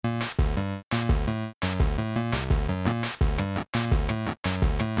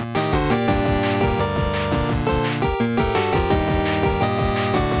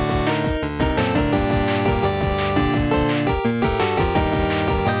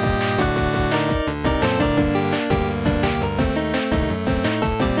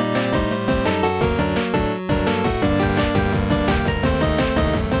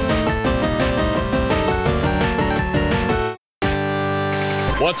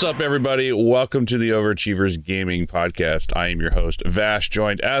What's up, everybody? Welcome to the Overachievers Gaming Podcast. I am your host, Vash,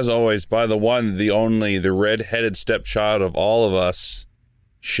 joined, as always, by the one, the only, the red-headed stepchild of all of us,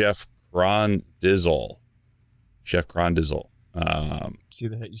 Chef Grondizzle. Chef Grondizzle. You see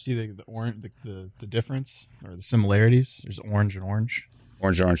the orange, the difference or the similarities? There's orange and orange.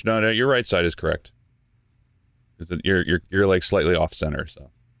 Orange and orange. No, your right side is correct. You're like slightly off center,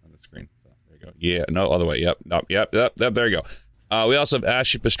 so on the screen. So there you go. Yeah, no, other way. Yep. There you go. We also have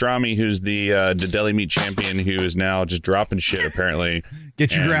Ashley Pastrami, who's the deli meat champion, who is now just dropping shit, apparently.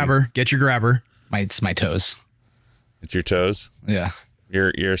 Get your grabber. It's my toes. It's your toes? Yeah.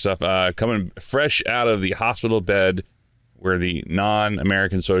 Your stuff. Coming fresh out of the hospital bed where the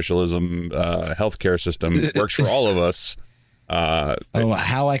non-American socialism healthcare system works for all of us.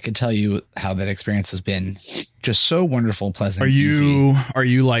 How I could tell you how that experience has been just so wonderful, pleasant. Are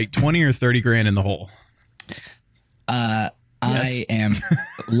you like 20 or 30 grand in the hole? I am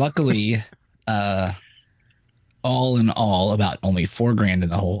luckily all in all about only $4 grand in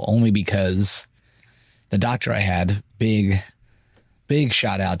the hole, only because the doctor I had, big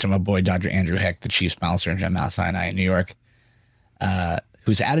shout out to my boy Dr. Andrew Heck, the chief spinal surgeon at Mount Sinai in New York,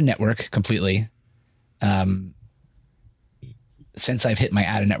 who's out of network completely. Since I've hit my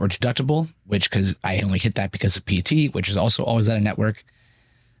out of network deductible, because I only hit that because of PT, which is also always out of network.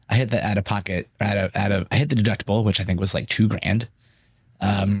 I hit the out of pocket, I hit the deductible, which I think was like $2 grand.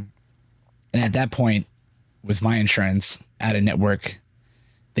 And at that point, with my insurance out of network,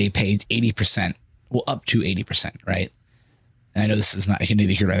 they paid 80%, well, up to 80%, right? And I know this is not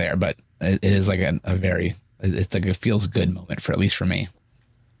neither here nor there, but it is like it's like a feels good moment for, at least for me.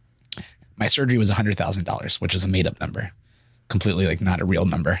 My surgery was $100,000, which is a made up number, completely like not a real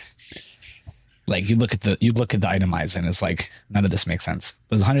number. Like you look at the itemized and it's like, none of this makes sense.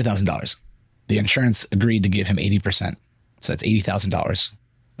 It was $100,000. The insurance agreed to give him 80%. So that's $80,000.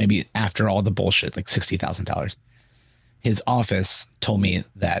 Maybe after all the bullshit, like $60,000. His office told me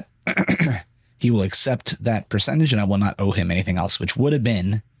that he will accept that percentage and I will not owe him anything else, which would have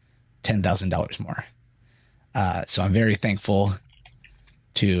been $10,000 more. So I'm very thankful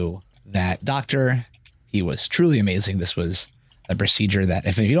to that doctor. He was truly amazing. This was a procedure that,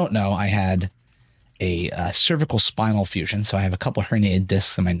 if you don't know, I had a cervical spinal fusion. So I have a couple herniated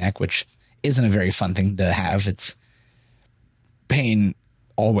discs in my neck, which isn't a very fun thing to have. It's pain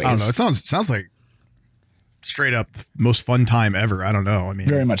always. I don't know. It sounds like straight up most fun time ever. I don't know. I mean,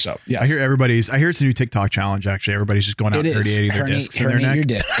 very much so. Yes. I hear it's a new TikTok challenge. Actually, everybody's just going out and herniating their discs in their neck.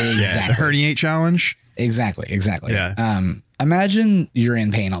 Exactly. Yeah, the herniate challenge. Exactly. Yeah. Imagine you're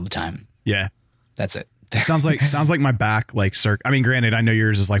in pain all the time. Yeah. That's it. sounds like my back, like, I mean, granted, I know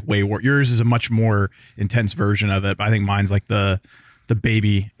yours is like way worse. Yours is a much more intense version of it, but I think mine's like the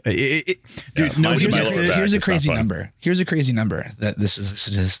baby. Dude, no, here's a crazy number. Here's a crazy number that this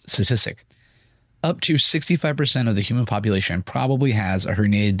is a statistic. Up to 65% of the human population probably has a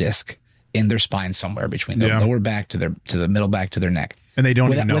herniated disc in their spine somewhere between the lower back to the middle back to their neck. And they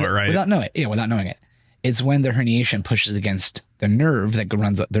don't even know it, right? Without knowing it. It's when the herniation pushes against the nerve that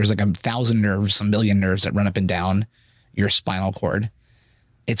runs up. There's like 1,000 nerves, 1 million nerves that run up and down your spinal cord.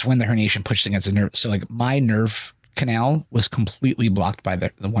 It's when the herniation pushes against the nerve. So like my nerve canal was completely blocked by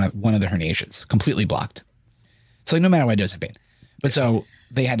one of the herniations, completely blocked. So like no matter what I do, it's in pain. But so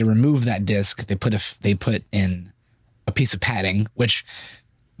they had to remove that disc. They put in a piece of padding, which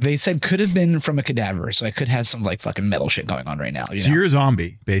they said could have been from a cadaver. So I could have some like fucking metal shit going on right now. So you're a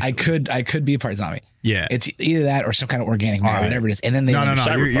zombie, basically. I could be a part zombie. Yeah. It's either that or some kind of organic matter, whatever it is. And then they No.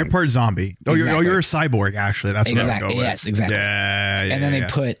 You're part zombie. Oh, exactly. you're a cyborg, actually. That's what I would go with. Yes, exactly. Yeah. And then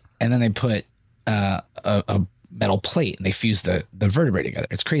they put a metal plate and they fuse the vertebrae together.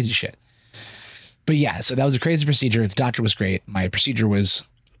 It's crazy shit. But yeah, so that was a crazy procedure. The doctor was great. My procedure was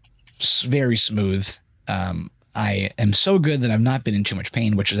very smooth. I am so good that I've not been in too much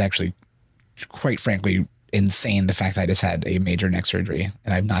pain, which is actually, quite frankly, insane. The fact that I just had a major neck surgery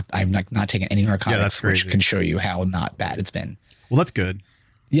and I've not taken any narcotics, which can show you how not bad it's been. Well, that's good.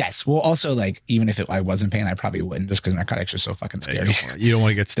 Yes. Well, also, like, even if I was in pain, I probably wouldn't, just because narcotics are so fucking scary. You don't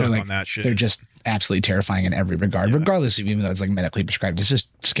want to get stuck on that shit. They're just absolutely terrifying in every regard, regardless of, even though it's like medically prescribed. It's just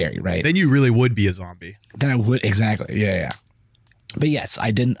scary, right? Then you really would be a zombie. Then I would, exactly. Yeah. But yes,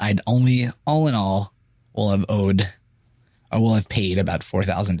 I'd only, all in all, will have paid about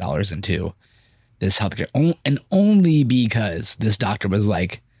 $4,000 into this healthcare, and only because this doctor was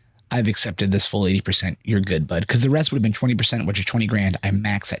like, I've accepted this full 80%. You're good, bud. Because the rest would have been 20%, which is 20 grand. I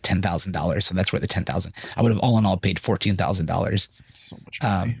max at $10,000. So that's where the 10,000, I would have all in all paid $14,000. So much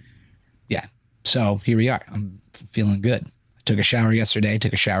money. Yeah. So here we are. I'm feeling good. I took a shower yesterday,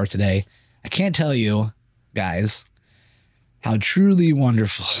 took a shower today. I can't tell you guys how truly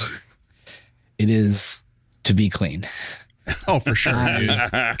wonderful it is to be clean. Oh, for sure.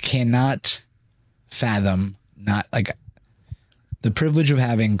 I cannot fathom not like the privilege of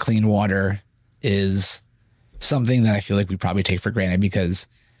having clean water is something that I feel like we probably take for granted, because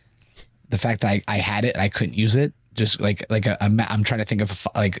the fact that I had it and I couldn't use it, just I'm trying to think of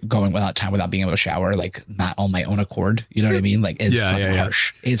like going without time without being able to shower, like not on my own accord. You know what I mean? Like it's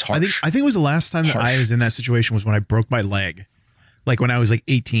harsh. It's harsh. I think it was the last time that I was in that situation was when I broke my leg, like when I was like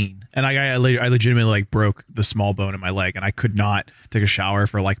 18, and I legitimately like broke the small bone in my leg, and I could not take a shower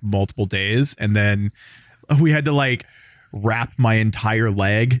for like multiple days, and then we had to like wrap my entire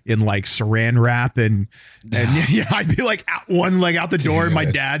leg in like saran wrap and yeah, I'd be like one leg out the door and my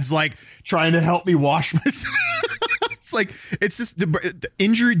dad's like trying to help me wash myself. It's like, it's just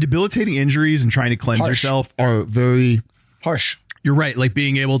debilitating injuries and trying to cleanse yourself are very harsh. You're right. Like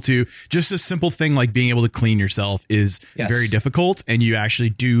being able to, just a simple thing like being able to clean yourself is very difficult, and you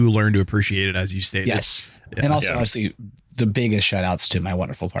actually do learn to appreciate it, as you stated. Yes. Yeah. And also obviously the biggest shout outs to my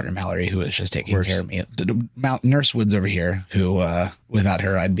wonderful partner, Mallory, who is just taking care of me. Nurse Woods over here, who without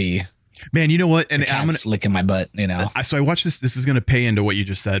her, I'd be, man, you know what? And I'm licking my butt, you know? So I watched this. This is going to pay into what you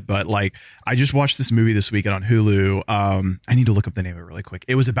just said, but like, I just watched this movie this weekend on Hulu. I need to look up the name of it really quick.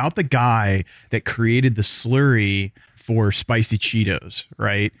 It was about the guy that created the slurry for spicy Cheetos,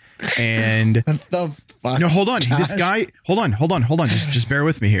 right? And what the fuck? No, hold on. This guy, hold on. Just bear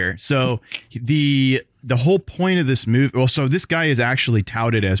with me here. So the whole point of this movie, well, so this guy is actually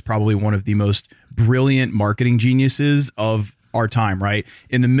touted as probably one of the most brilliant marketing geniuses of our time, right?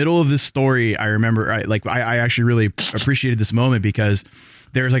 In the middle of this story, I remember I actually really appreciated this moment, because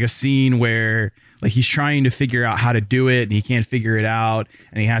there's like a scene where like he's trying to figure out how to do it and he can't figure it out,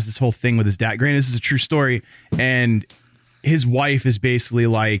 and he has this whole thing with his dad. Granted, this is a true story, and his wife is basically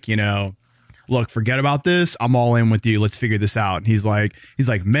like, you know, look, forget about this. I'm all in with you. Let's figure this out. And he's like,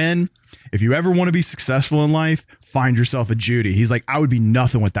 men, if you ever want to be successful in life, find yourself a Judy. He's like, I would be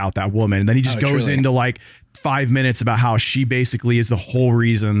nothing without that woman. And then he just goes into like 5 minutes about how she basically is the whole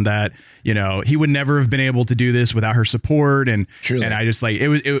reason that, you know, he would never have been able to do this without her support. And I just like,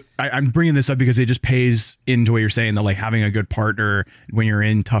 I'm bringing this up because it just pays into what you're saying, that like having a good partner when you're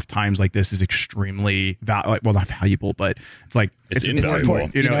in tough times like this is extremely not valuable, but it's like, it's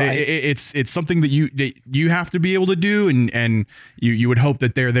important. You know, it's something that you have to be able to do. And you would hope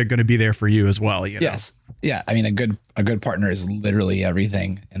that they're going to be there for you as well. You know? Yes. Yeah. I mean, a good partner is literally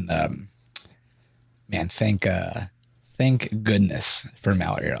everything. And, man, thank goodness for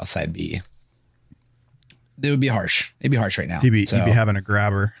Mallory, or else it would be harsh. It'd be harsh right now. He'd be having a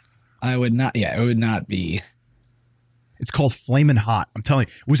grabber. I would not. Yeah, it would not be. It's called Flamin' Hot. I'm telling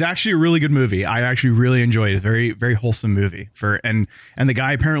you, it was actually a really good movie. I actually really enjoyed it. Very, very wholesome movie and the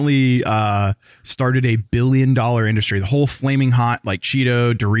guy apparently started a $1 billion industry. The whole Flaming Hot, like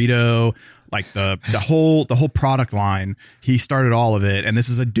Cheeto, Dorito, like the whole product line. He started all of it. And this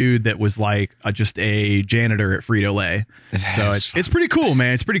is a dude that was like just a janitor at Frito-Lay. So it's pretty cool,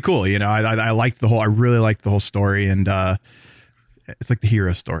 man. It's pretty cool. You know, I really liked the whole story, and it's like the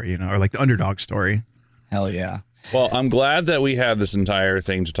hero story, you know, or like the underdog story. Hell yeah. Well, I'm glad that we had this entire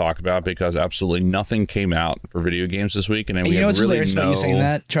thing to talk about, because absolutely nothing came out for video games this week. And we you know what's really hilarious about you saying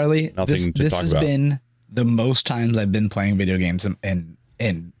that, Charlie? This has been the most times I've been playing video games, and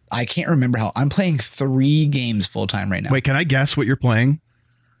I can't remember how. I'm playing 3 games full time right now. Wait, can I guess what you're playing?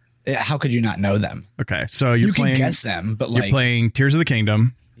 How could you not know them? Okay, so you can guess them, but you're playing Tears of the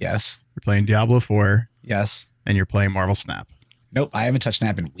Kingdom. Yes. You're playing Diablo 4. Yes. And you're playing Marvel Snap. Nope, I haven't touched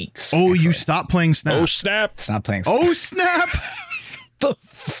Snap in weeks. Oh, you stopped playing Snap. Oh, Snap. Stop playing Snap. Oh, Snap. The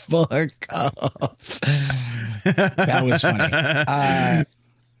fuck up. That was funny.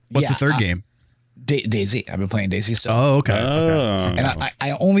 What's the third game? Daisy. I've been playing Daisy still. Oh, okay. And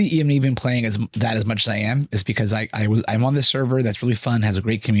I only am even playing as much as I am is because I'm on this server that's really fun, has a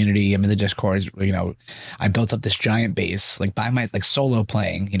great community. I'm in the Discord. You know, I built up this giant base like by my solo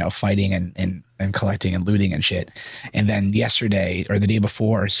playing, you know, fighting and collecting and looting and shit. And then yesterday or the day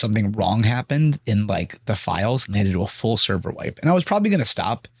before, something wrong happened in like the files, and they had to do a full server wipe. And I was probably gonna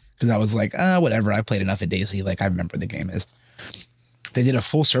stop because I was like, whatever. I played enough at Daisy. Like I remember the game is. They did a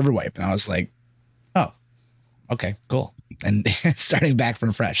full server wipe, and I was like, oh, okay, cool. And starting back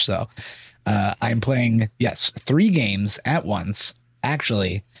from fresh. So I'm playing, 3 games at once.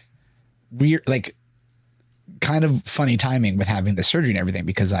 Actually, weird, like kind of funny timing with having the surgery and everything,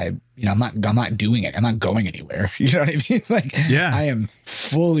 because I'm not doing it. I'm not going anywhere. You know what I mean? Like, yeah, I am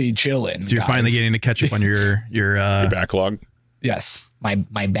fully chilling. So you're finally getting to catch up on your backlog. Yes, my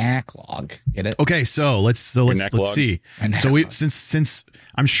backlog. Get it? Okay, so let's see. So since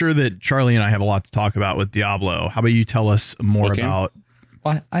I'm sure that Charlie and I have a lot to talk about with Diablo, how about you tell us more about?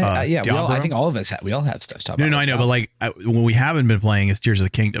 Well, I think all of us we all have stuff to talk about. No, I know, but like what we haven't been playing is Tears of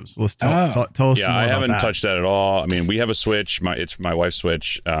the Kingdom. So let's tell us. Yeah, more I about haven't that. touched that at all. I mean, we have a Switch. It's my wife's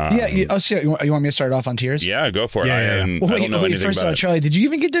Switch. You want me to start off on Tears? Yeah, go for it. Yeah. I don't know anything first about of all, it. Charlie, did you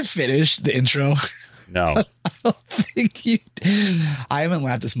even get to finish the intro? No. I don't think you. I haven't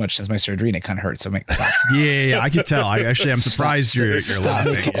laughed as much since my surgery, and it kind of hurts. So stop. Yeah, I could tell. I'm surprised you're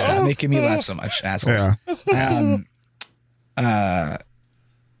laughing. Stop making me laugh so much, assholes.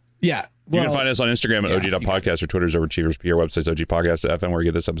 Yeah. You can find us on Instagram at OG.podcast or Twitter's Overachievers P. Our website's OGPodcast.fm, where you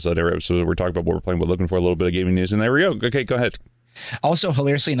get this episode. Every episode, we're talking about what we're playing, what we're looking for, a little bit of gaming news, and there we go. Okay, go ahead. Also,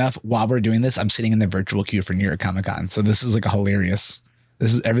 hilariously enough, while we're doing this, I'm sitting in the virtual queue for New York Comic Con. So this is like a hilarious.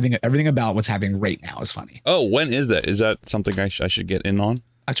 This is everything about what's happening right now is funny. Oh, when is that? Is that something I should get in on?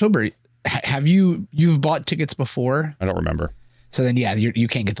 October. Have you've bought tickets before? I don't remember. So then, yeah, you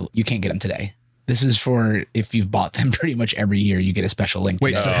can't get them today. This is for if you've bought them pretty much every year, you get a special link.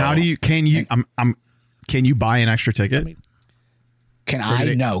 Wait, so how do you can you buy an extra ticket? Can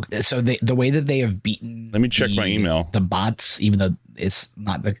I? No. So the way that they have beaten. Let me check my email. The bots, even though it's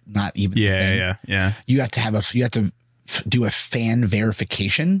not even. Yeah. You have to do a fan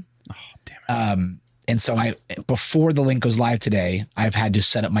verification. Oh, damn it. And so before the link goes live today, I've had to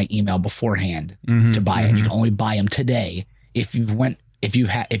set up my email beforehand to buy it. You can only buy them today if you've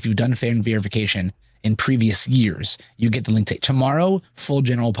done fan verification in previous years. You get the link tomorrow. Full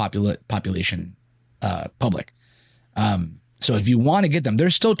general population, public. So if you want to get them,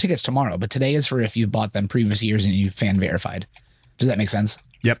 there's still tickets tomorrow, but today is for if you've bought them previous years and you fan verified. Does that make sense?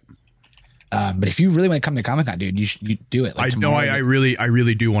 Yep. But if you really want to come to Comic-Con, dude, you do it. Like I know. I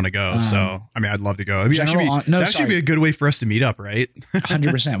really do want to go. So I mean, I'd love to go. I mean, that should be a good way for us to meet up, right?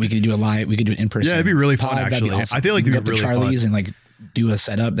 100%. We could do we could do it in person. Yeah, it'd be really fun. Actually, awesome. I feel like it'd be really Charlie's fun. and like do a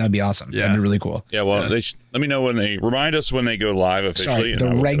setup. That'd be awesome. Yeah, that'd be really cool. Yeah. Well, let me know when they remind us when they go live officially.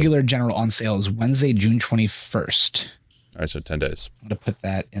 Sorry, the regular general on sale is Wednesday, June 21st. All right, so 10 days. I'm gonna put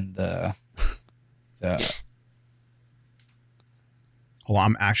that in the. Hold on,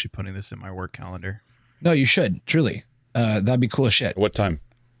 I'm actually putting this in my work calendar. No, you should truly. That'd be cool as shit. What time?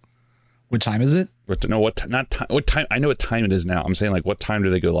 What time is it? What time? I know what time it is now. I'm saying, like, what time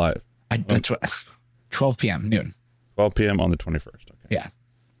do they go live? That's what. 12 p.m. noon. 12 p.m. on the 21st. Okay. Yeah.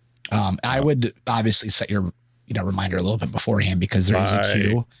 I would obviously set your reminder a little bit beforehand because there is a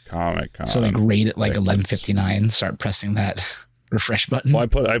queue. Comic-Con. So like rate it like 11:59. Start pressing that refresh button. Well, I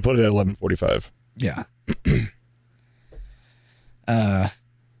put it at 11:45. Yeah.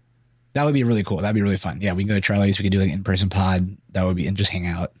 That would be really cool. That'd be really fun. Yeah, we can go to Charlie's. We could do like an in-person pod. That would be, and just hang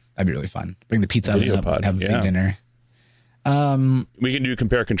out. That'd be really fun. Bring the pizza oven up, have a big dinner. We can do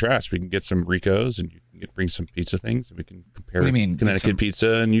compare contrast. We can get some Ricos and you can bring some pizza things and we can compare. What do you mean? Connecticut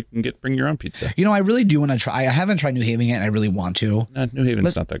pizza and you can bring your own pizza. I really do want to try. I haven't tried New Haven yet and I really want to. New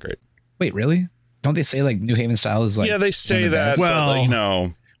Haven's not that great. Wait, really? Don't they say like New Haven style is like? Yeah, they say that.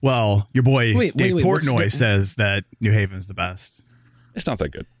 Well, Well, your boy Dave Portnoy says that New Haven's the best. It's not that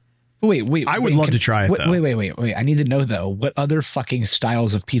good. Wait. I would love to try it, though. Wait. I need to know, though, what other fucking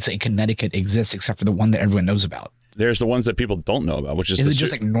styles of pizza in Connecticut exist except for the one that everyone knows about? There's the ones that people don't know about, which is it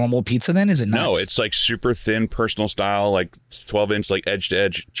just like normal pizza then? Is it nuts? No, it's like super thin, personal style, like 12-inch, like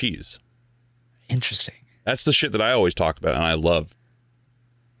edge-to-edge cheese. Interesting. That's the shit that I always talk about and I love.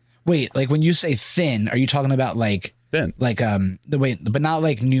 Wait, like when you say thin, are you talking about like... Thin. Like, but not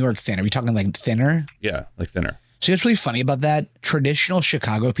like New York thin. Are we talking like thinner? Yeah, like thinner. See, what's really funny about that? Traditional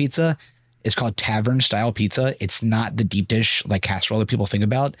Chicago pizza is called tavern style pizza. It's not the deep dish like casserole that people think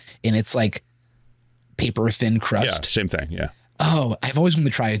about. And it's like paper thin crust. Yeah, same thing. Yeah. Oh, I've always wanted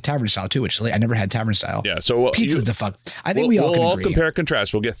to try tavern style too, which I never had tavern style. Yeah. So pizza's the fuck. I think we'll all compare and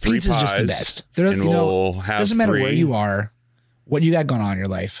contrast. We'll get 3 Pizza's pies. Just the best. And we'll have doesn't matter 3. where you are, what you got going on in your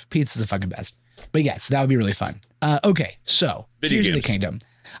life. Pizza's the fucking best. But yes, that would be really fun. Okay, so Tears of the Kingdom.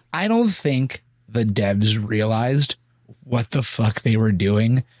 I don't think the devs realized what the fuck they were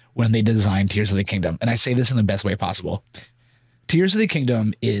doing when they designed Tears of the Kingdom. And I say this in the best way possible. Tears of the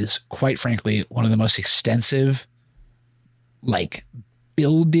Kingdom is, quite frankly, one of the most extensive, like,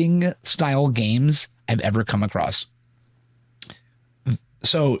 building style games I've ever come across.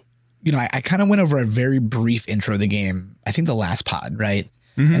 So, I kind of went over a very brief intro of the game. I think the last pod, right?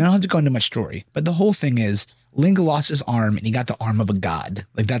 Mm-hmm. And I don't have to go into much story, but the whole thing is Link lost his arm and he got the arm of a god.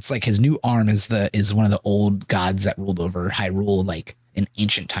 Like that's like his new arm is one of the old gods that ruled over Hyrule, like in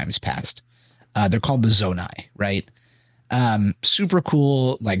ancient times past. They're called the Zonai, right? Super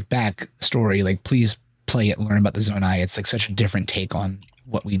cool, like backstory. Like please play it, learn about the Zonai. It's like such a different take on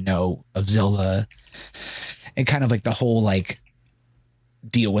what we know of Zelda, and kind of like the whole like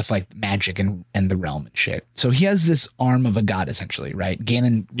deal with like magic and the realm and shit. So he has this arm of a god essentially, right?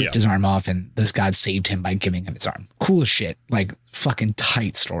 Ganon ripped his arm off, and this god saved him by giving him his arm. Cool as shit. Like fucking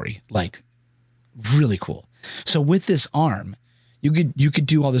tight story. Like really cool. So with this arm, you could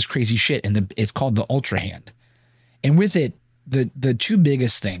do all this crazy shit, and it's called the Ultra Hand. And with it, the two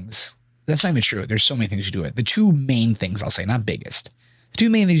biggest things, that's not even true. There's so many things you do it. The two main things, I'll say, not biggest. The two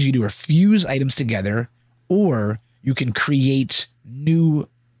main things you do are fuse items together, or you can create new.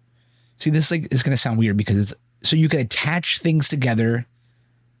 See, this like is going to sound weird because so you could attach things together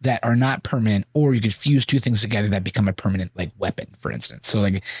that are not permanent, or you could fuse two things together that become a permanent like weapon, for instance. So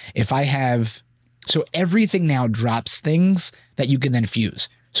like if I have, so everything now drops things that you can then fuse.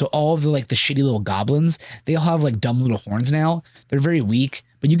 So all of the like the shitty little goblins, they all have like dumb little horns now. They're very weak,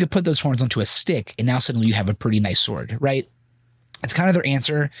 but you could put those horns onto a stick, and now suddenly you have a pretty nice sword, right? It's kind of their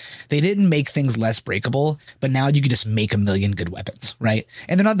answer. They didn't make things less breakable, but now you could just make a million good weapons, right?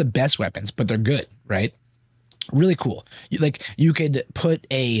 And they're not the best weapons, but they're good, right? Really cool. You could put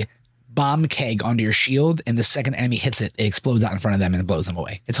a bomb keg onto your shield, and the second enemy hits it, it explodes out in front of them and blows them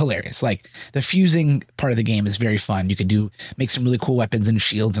away. It's hilarious. Like the fusing part of the game is very fun. You could make some really cool weapons and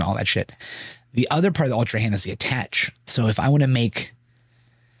shields and all that shit. The other part of the Ultra Hand is the attach. So if I want to make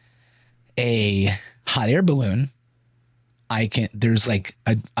a hot air balloon, there's like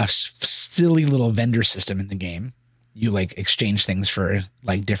a silly little vendor system in the game. You like exchange things for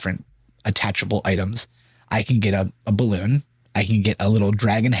like different attachable items. I can get a balloon. I can get a little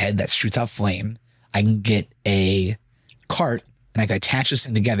dragon head that shoots out flame. I can get a cart, and I can attach this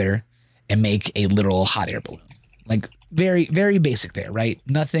thing together and make a literal hot air balloon. Like very, very basic there, right?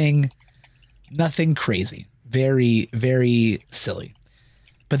 Nothing crazy. Very, very silly.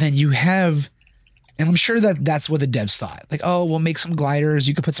 But then you have, and I'm sure that's what the devs thought. Like, oh, we'll make some gliders.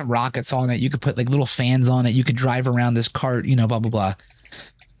 You could put some rockets on it. You could put like little fans on it. You could drive around this cart, blah, blah, blah.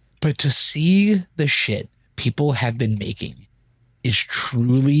 But to see the shit people have been making is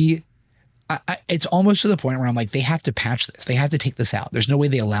truly, it's almost to the point where I'm like, they have to patch this. They have to take this out. There's no way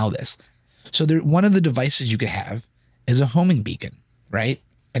they allow this. So one of the devices you could have is a homing beacon, right?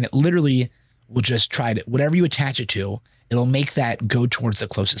 And it literally will just try to, whatever you attach it to, it'll make that go towards the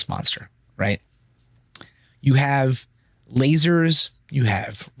closest monster, right? You have lasers, you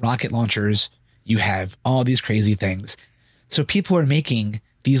have rocket launchers, you have all these crazy things. So people are making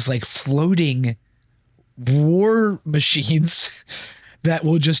these like floating war machines that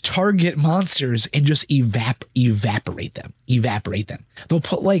will just target monsters and just evaporate them. They'll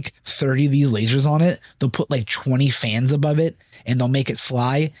put like 30 of these lasers on it. They'll put like 20 fans above it, and they'll make it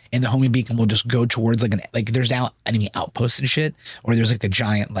fly. And the homing beacon will just go towards like there's now enemy outposts and shit, or there's like the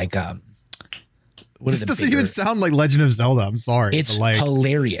giant like this doesn't even sound like Legend of Zelda. I'm sorry. It's like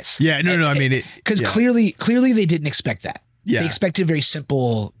hilarious. Yeah, no. I mean, because clearly they didn't expect that. Yeah, they expected very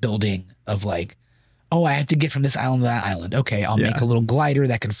simple building of like, oh, I have to get from this island to that island. Okay, I'll make a little glider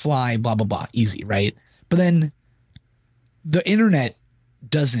that can fly, blah, blah, blah. Easy, right? But then the internet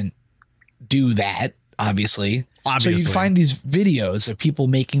doesn't do that, obviously. So you find these videos of people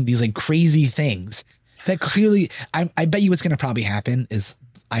making these like crazy things that clearly, I bet you what's going to probably happen is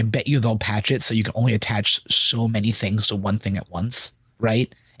I bet you they'll patch it so you can only attach so many things to one thing at once,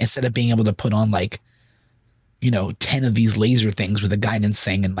 right? Instead of being able to put on like, 10 of these laser things with a guidance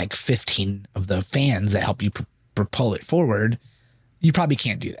thing and like 15 of the fans that help you propel it forward. You probably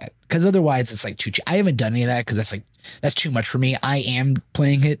can't do that because otherwise it's like too cheap. I haven't done any of that because that's too much for me. I am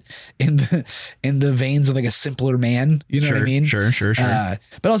playing it in the veins of like a simpler man. You know what I mean? Sure.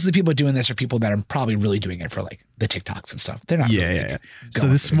 But also the people doing this are people that are probably really doing it for like the TikToks and stuff. They're not. Yeah. So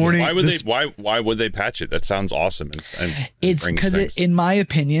this morning, why would they patch it? That sounds awesome. And it's because in my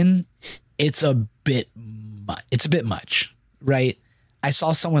opinion, it's a bit much, right? I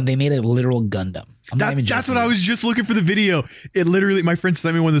saw someone, they made a literal Gundam. That's what I was just looking for the video. It literally, my friend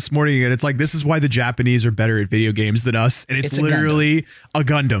sent me one this morning, and it's like, this is why the Japanese are better at video games than us. And it's literally a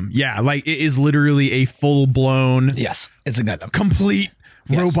Gundam. Yeah, like it is literally a full blown. Yes, it's a Gundam. Complete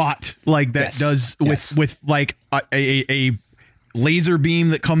robot like that does with like a laser beam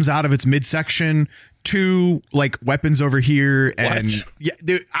that comes out of its midsection, two like weapons over here, and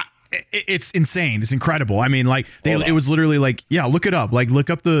it's insane. It's incredible. I mean, like it was literally like, look it up. Like look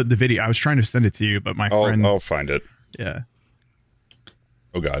up the video. I was trying to send it to you, but my friend. I'll find it. Yeah.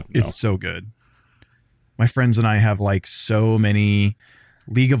 Oh God. No. It's so good. My friends and I have like so many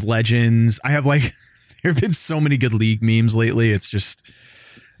League of Legends. I have like, there have been so many good League memes lately. It's just,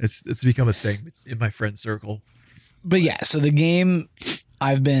 it's become a thing. It's in my friend circle. But yeah, so the game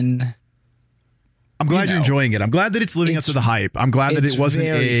I've been I'm glad you're enjoying it. I'm glad that it's living up to the hype. I'm glad that it wasn't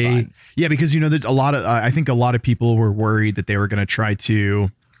fun. Yeah, because there's a lot of I think a lot of people were worried that they were going to try to,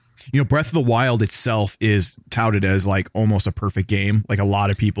 Breath of the Wild itself is touted as like almost a perfect game. Like a lot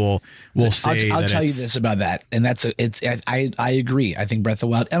of people will say. I'll tell you this about that, and I agree. I think Breath of the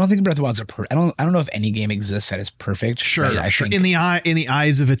Wild. I don't think Breath of the Wild's I don't know if any game exists that is perfect. Sure, right? Sure. In the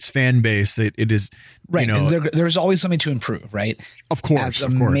eyes of its fan base, it is right. There's always something to improve, right? Of course. As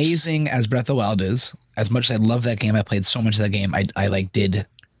amazing as Breath of the Wild is, as much as I love that game, I played so much of that game.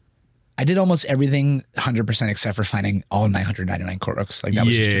 I did almost everything 100% except for finding all 999 Koroks. Like that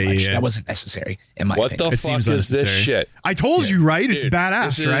was just too much. That wasn't necessary in my opinion. What the fuck is this shit? I told you, right? It's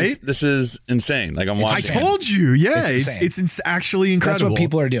badass, right? This is insane. Like I'm watching. I told you, yeah. It's actually incredible. That's what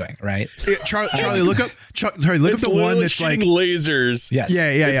people are doing, right? Charlie, look up the one that's like lasers. Yes.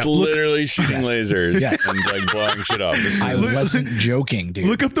 Yeah. It's literally shooting lasers and like blowing shit up. I wasn't joking, dude.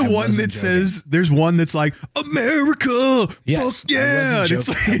 Look up the one that says there's one that's like America. Yes, fuck yeah.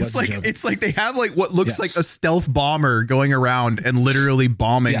 It's like they have like what looks like a stealth bomber going around and literally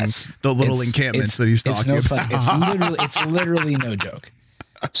bombing the little encampments that he's talking about. It's literally no joke.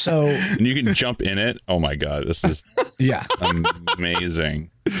 So and you can jump in it. Oh my god, this is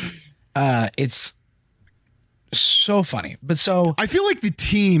amazing. It's so funny, but so I feel like the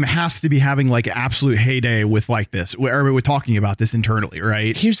team has to be having like an absolute heyday with like this. We're talking about this internally,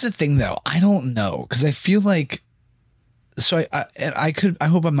 right? Here's the thing, though. I don't know because I feel like. So I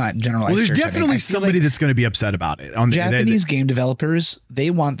hope I'm not generalizing. Well, there's definitely somebody that's going to be upset about it. Japanese game developers,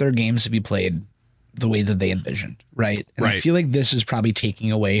 they want their games to be played the way that they envisioned, right? And I feel like this is probably taking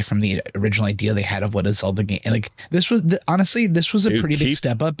away from the original idea they had of what a Zelda game. Like honestly, this was a pretty big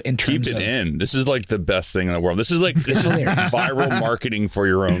step up in terms of. Keep it in. This is like the best thing in the world. This is viral marketing for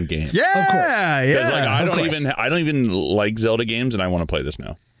your own game. Yeah, of course. Like I don't even like Zelda games, and I want to play this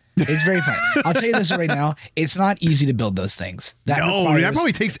now. It's very fun. I'll tell you this right now. It's not easy to build those things. That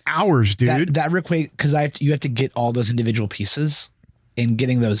probably takes hours, dude. That requires because you have to get all those individual pieces, and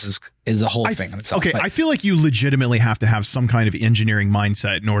getting those is a whole thing in itself. Okay, I feel like you legitimately have to have some kind of engineering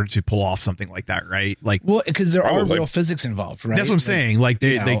mindset in order to pull off something like that, right? Like, well, because there are real physics involved, right? That's what I'm saying. Like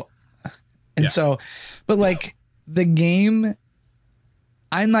so, but like the game.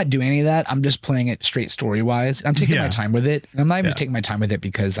 I'm not doing any of that. I'm just playing it straight story wise. I'm taking my time with it. And I'm not even taking my time with it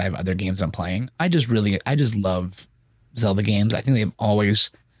because I have other games I'm playing. I just love Zelda games. I think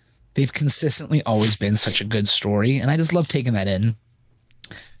they've consistently always been such a good story. And I just love taking that in.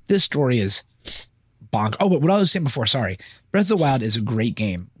 This story is bonk. Oh, but what I was saying before, sorry. Breath of the Wild is a great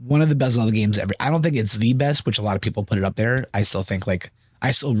game. One of the best Zelda games ever. I don't think it's the best, which a lot of people put it up there. I still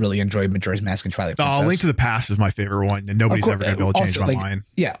really enjoyed Majora's Mask and Twilight Princess. Link to the Past is my favorite one, and nobody's ever going to be able to change my mind.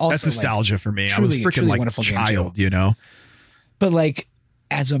 Yeah, that's nostalgia for me. Truly, I was freaking like a child, But like,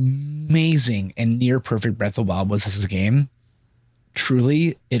 as amazing and near perfect Breath of the Wild was this game,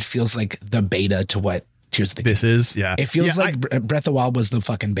 truly, it feels like the beta to what Tears of the Kingdom. This is, It feels like Breath of the Wild was the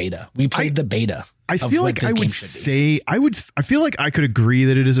fucking beta. We played the beta. I feel like I would say I feel like I could agree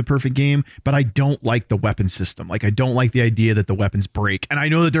that it is a perfect game, but I don't like the weapon system. Like I don't like the idea that the weapons break. And I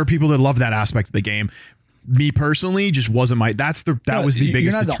know that there are people that love that aspect of the game. Me personally, just wasn't my. That was the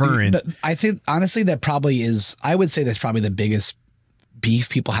biggest deterrent. I think honestly that probably is. I would say that's probably the biggest beef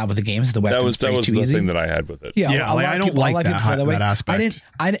people have with the games. The weapons that was too the easy. thing that I had with it. Yeah, like, I don't like that aspect.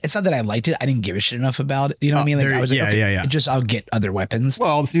 It's not that I liked it. I didn't give a shit enough about it. You know what I mean? Like, I was like, just I'll get other weapons.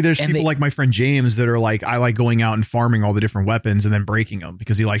 Well, see, there's people like my friend James that are like, I like going out and farming all the different weapons and then breaking them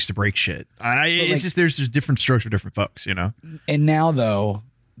because he likes to break shit. There's just different strokes for different folks, And now though,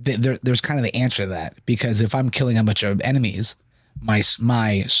 there's kind of the answer to that, because if I'm killing a bunch of enemies, my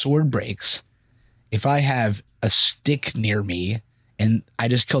sword breaks. If I have a stick near me, and I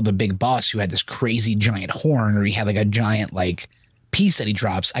just killed a big boss who had this crazy giant horn, or he had like a giant like piece that he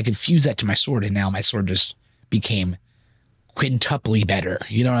drops, I could fuse that to my sword, and now my sword just became quintuply better.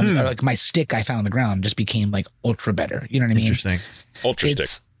 You know what I'm saying? Like my stick I found on the ground just became like ultra better. You know what I mean? Interesting. Ultra stick.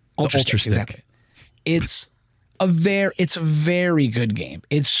 Ultra stick. Exactly. It's a very good game.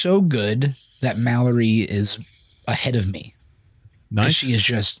 It's so good that Mallory is ahead of me. Nice. She is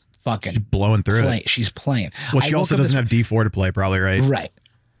just fucking blowing through it. She's playing. Well, she also doesn't have D4 to play, probably, right? Right.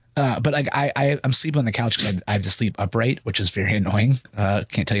 But like I'm sleeping on the couch because I have to sleep upright, which is very annoying.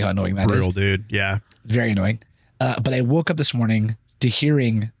 Can't tell you how annoying that is. Brutal, dude. Yeah. Very annoying. But I woke up this morning to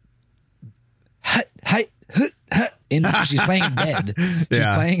hearing she's playing in bed. She's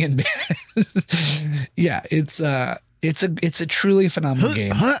playing in bed. Yeah, it's a truly phenomenal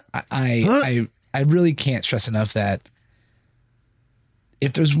game. I really can't stress enough that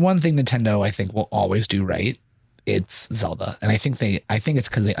if there's one thing Nintendo I think will always do right, it's Zelda. And I think it's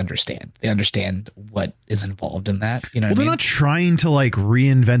because they understand what is involved in that. You know, well, they're not trying to like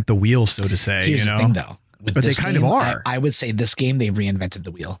reinvent the wheel, so to say. Here's the thing, though. But they kind of are. I would say this game, they reinvented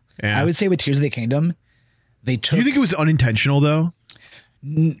the wheel. Yeah. I would say with Tears of the Kingdom, they took. Do you think it was unintentional though?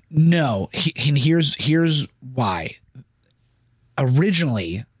 No. And here's why.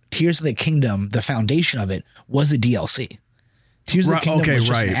 Originally, Tears of the Kingdom, the foundation of it was a DLC. Tears of the Kingdom was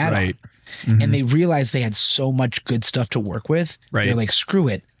just an add-on. Mm-hmm. And they realized they had so much good stuff to work with. Right. They're like, screw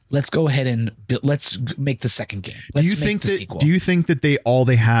it. Let's go ahead and let's make the second game. Do you think that all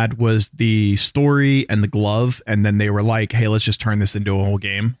they had was the story and the glove, and then they were like, hey, let's just turn this into a whole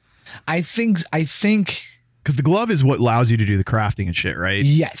game? I think because the glove is what allows you to do the crafting and shit, right?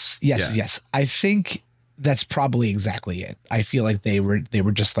 Yes. I think that's probably exactly it. I feel like they were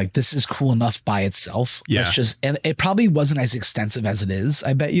just like, this is cool enough by itself. Yeah. And it probably wasn't as extensive as it is.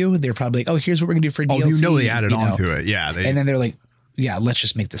 I bet you they're probably like, oh, here's what we're gonna do for DLC. They added on to it. Yeah. And then they're like, yeah, let's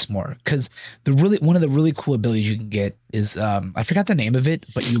just make this more. Because one of the really cool abilities you can get is I forgot the name of it,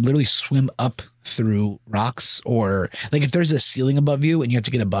 but you literally swim up through rocks, or like if there's a ceiling above you and you have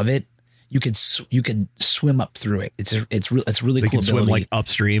to get above it, you could swim up through it. It's really cool ability. Swim like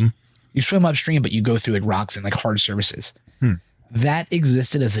upstream. You swim upstream, but you go through like rocks and like hard surfaces. That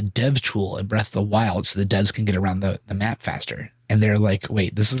existed as a dev tool in Breath of the Wild, so the devs can get around the map faster. And they're like,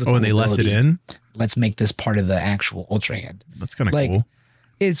 wait, this is a cool and they ability. Left it in? Let's make this part of the actual Ultra Hand. That's kind of cool.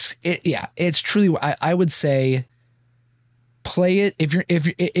 It's truly, I would say play it.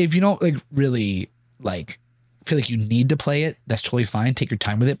 If you don't like really like feel like you need to play it, that's totally fine. Take your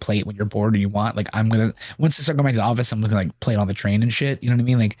time with it. Play it when you're bored or you want. Like once I start going back to the office, I'm gonna like play it on the train and shit. You know what I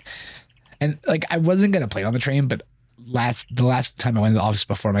mean? Like, and like I wasn't gonna play it on the train, but the last time I went to the office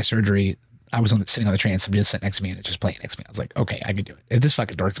before my surgery, I was sitting on the train and somebody just sat next to me and just playing next to me. I was like, okay, I can do it. If this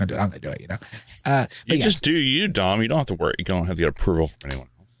fucking dork's gonna do it, I'm gonna do it, you know? Just do you, Dom. You don't have to worry. You don't have to get approval from anyone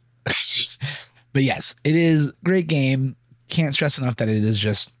else. But yes, it is a great game. Can't stress enough that it is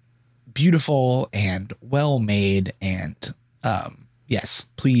just beautiful and well made. And yes,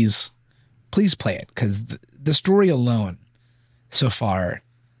 please play it, because the story alone so far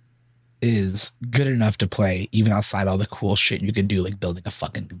is good enough to play, even outside all the cool shit you can do, like building a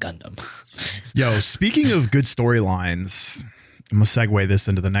fucking Gundam. Yo, speaking of good storylines, I'm gonna segue this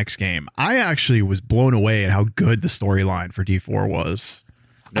into the next game. I actually was blown away at how good the storyline for D4 was.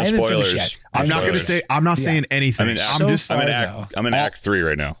 No spoilers. Yet. I'm not saying anything. I'm in Act 3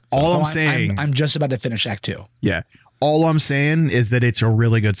 right now. All I'm saying, I'm just about to finish Act 2. Yeah. All I'm saying is that it's a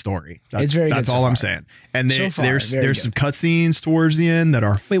really good story. It's very good. That's all I'm saying. And there's some cutscenes towards the end that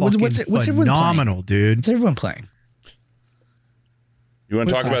are what's phenomenal, dude. What's everyone playing? You want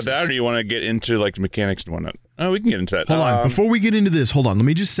to talk about that, or do you want to get into like the mechanics and whatnot? Oh, we can get into that. Hold on. Before we get into this, hold on. Let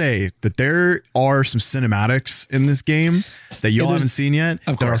me just say that there are some cinematics in this game that y'all haven't seen yet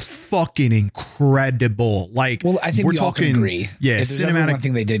that are fucking incredible. Like, well, I think we're talking. Agree. Yeah, cinematic. One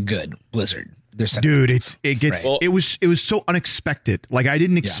thing they did good, Blizzard. Dude, it was so unexpected. Like I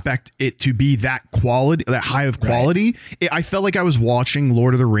didn't expect it to be that high of quality. Right. I felt like I was watching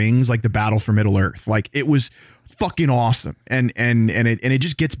Lord of the Rings, like the Battle for Middle Earth. Like it was fucking awesome, and it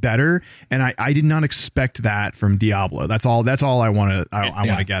just gets better. And I did not expect that from Diablo. That's all I want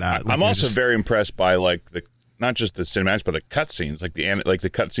to get at. Like, I'm also very impressed by like not just the cinematics, but the cutscenes, like the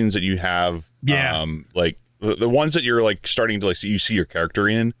cutscenes that you have. Yeah, like the ones that you're like starting to like you see your character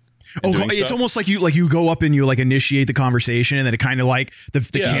in. It's almost like you go up and you like initiate the conversation, and then it kind of like the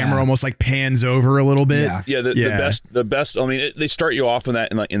camera almost like pans over a little bit. The best. I mean, they start you off in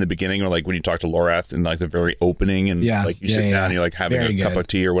that in the beginning, or like when you talk to Lorath in like the very opening, and like you sit down and you're like having a cup of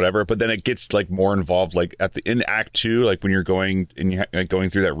tea or whatever. But then it gets like more involved, like in Act 2, like when you're going and you're going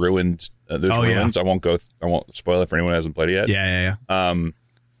through that ruined ruins. I won't spoil it for anyone who hasn't played it yet.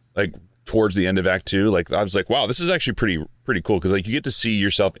 Like towards the end of Act 2, like I was like, wow, this is actually pretty cool, because like you get to see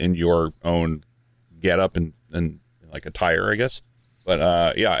yourself in your own getup and like attire, I guess.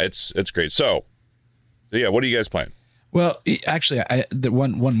 But it's great. So yeah, what are you guys playing? Well, actually,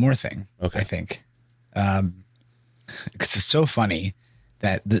 one more thing. Okay. I think, because it's so funny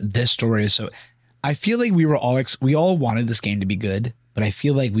that this story is so. I feel like we all wanted this game to be good, but I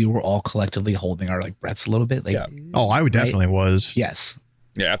feel like we were all collectively holding our like breaths a little bit. Like, I would definitely was. Yes.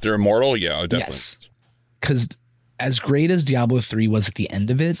 Yeah, after Immortal, definitely. Yes, because as great as Diablo 3 was at the end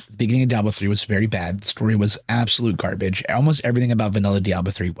of it, the beginning of Diablo 3 was very bad. The story was absolute garbage. Almost everything about vanilla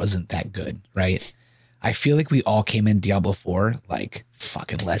Diablo 3 wasn't that good, right? I feel like we all came in Diablo 4 like,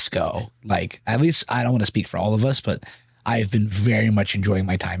 fucking let's go. Like, at least I don't want to speak for all of us, but I've been very much enjoying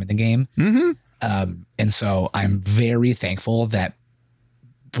my time in the game. Mm-hmm. And so I'm very thankful that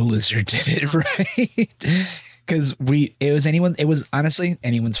Blizzard did it right. Because it was honestly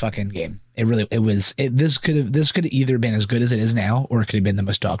anyone's fucking game. This could have either been as good as it is now, or it could have been the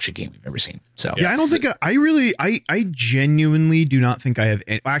most dog shit game we've ever seen. So yeah, I don't think I genuinely do not think I have.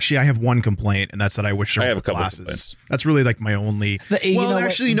 Actually, I have one complaint, and that's that I wish there were classes. That's really like my only. Well,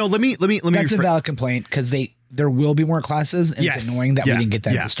 actually, no. Let me. That's a valid complaint because there will be more classes, and it's annoying that we didn't get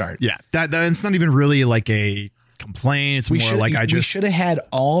that at the start. Yeah, that it's not even really like a complaint. It's more like we should have had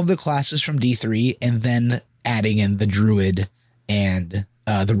all of the classes from D3 and then adding in the druid and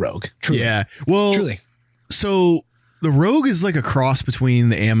the rogue. Truly. Yeah. Well, truly. So the rogue is like a cross between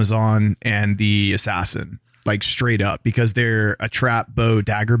the Amazon and the assassin, like straight up, because they're a trap bow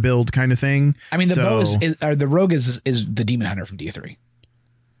dagger build kind of thing. I mean, the rogue is the demon hunter from D3.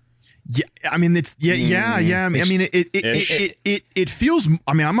 Yeah, I mean it's I mean it feels.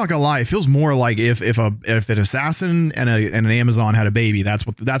 I mean, I'm not gonna lie, it feels more like if an assassin and an Amazon had a baby. That's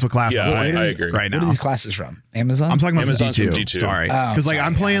what class. Yeah, I agree. Right now, what are these classes from? Amazon. I'm talking about Amazon's from D2. from D2. Sorry, because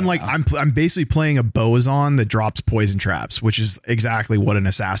I'm playing I'm basically playing a Boazon that drops poison traps, which is exactly what an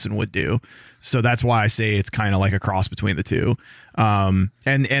assassin would do. So that's why I say it's kind of like a cross between the two. And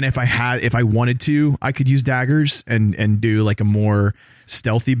if I wanted to, I could use daggers and do like a more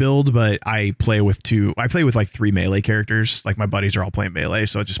stealthy build, but I play with like 3 melee characters. Like my buddies are all playing melee,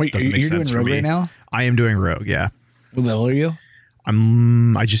 so it just doesn't make sense for me. Right now? I am doing rogue. Yeah. What level are you?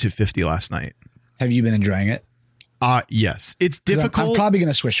 I just hit 50 last night. Have you been enjoying it? Yes, it's difficult. I'm probably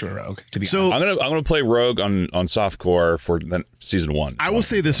gonna switch to a rogue. To be honest, I'm gonna play rogue on softcore for season 1. I will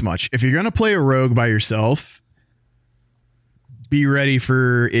say this much: if you're gonna play a rogue by yourself, be ready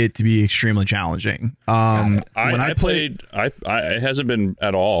for it to be extremely challenging. When I played, it hasn't been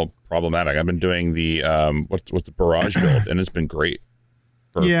at all problematic. I've been doing the what's the barrage build, and it's been great.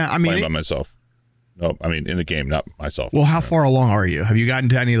 Playing by myself. No, I mean in the game, not myself. Well, how far along are you? Have you gotten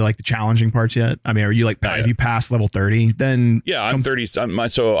to any of like the challenging parts yet? I mean, are you like have you passed level 30? Then I'm 30.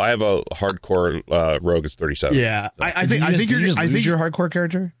 So I have a hardcore rogue is 37. Yeah, so. I think you're just your hardcore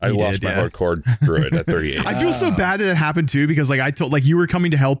character. I lost my hardcore druid at 38. I feel so bad that happened too, because like I told you were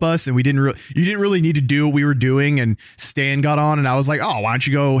coming to help us, and you didn't really need to do what we were doing, and Stan got on, and I was like, oh, why don't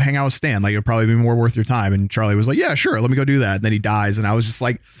you go hang out with Stan? Like it'll probably be more worth your time. And Charlie was like, yeah, sure, let me go do that. And then he dies, and I was just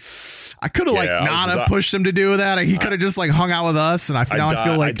like, I could have not have pushed him to do that. He could have just like hung out with us, and I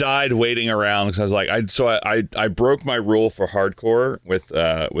feel like I died waiting around because I was like, I broke my rule for hardcore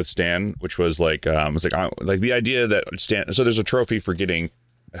with Stan, which was like the idea that Stan. So there's a trophy for getting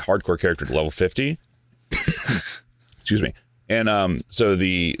a hardcore character to level 50. Excuse me. And so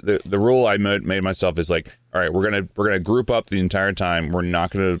the rule I made myself is like, all right, we're gonna group up the entire time. We're not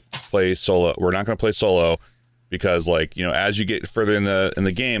gonna play solo. We're not gonna play solo. Because like, as you get further in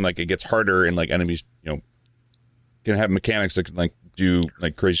the game, like it gets harder, and like enemies, can have mechanics that can like do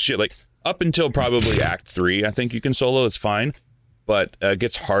like crazy shit. Like up until probably Act 3, I think you can solo. It's fine, but it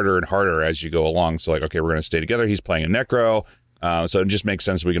gets harder and harder as you go along. So like, okay, we're gonna stay together. He's playing a necro, so it just makes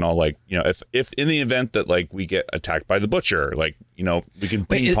sense. We can all like, if in the event that like we get attacked by the butcher, like we can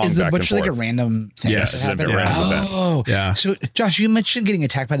ping pong is the back butcher and like forth. a random thing? Yes, that happens? random yeah. So Josh, you mentioned getting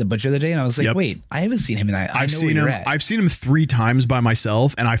attacked by the butcher the other day, and I was like, wait, I haven't seen him, and I've seen him 3 times by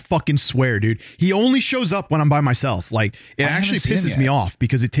myself, and I fucking swear, dude, he only shows up when I'm by myself. Like it actually pisses me off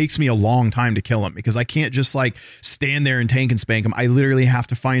because it takes me a long time to kill him, because I can't just like stand there and tank and spank him. I literally have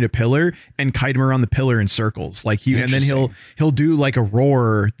to find a pillar and kite him around the pillar in circles, like and then he'll do like a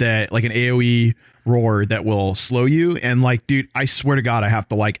roar that like an AoE roar that will slow you, and like, dude, I swear to God, I have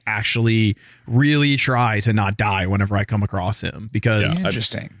to like actually really try to not die whenever I come across him, because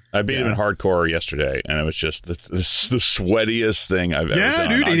interesting. I beat him in hardcore yesterday, and it was just the sweatiest thing I've ever done.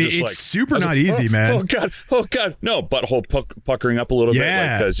 Dude, it's super not easy, man. Oh god, no, butthole puckering up a little bit,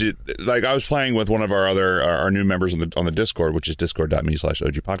 because I was playing with one of our new members on the Discord, which is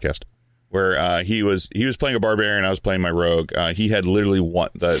discord.me/OG podcast, where he was playing a barbarian, I was playing my rogue. He had literally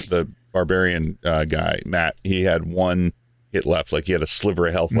the barbarian guy, Matt, he had 1 hit left, like he had a sliver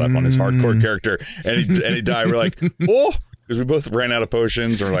of health left on his hardcore character, and he died. We're like, oh, because we both ran out of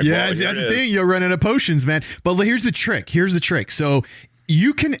potions. Or like, that's the thing, you'll run out of potions, man. But here's the trick. So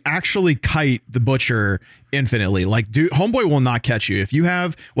you can actually kite the butcher infinitely. Like, dude, homeboy will not catch you if you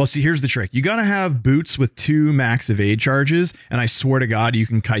have. Well, see, here's the trick. You gotta have boots with 2 max evade charges, and I swear to God, you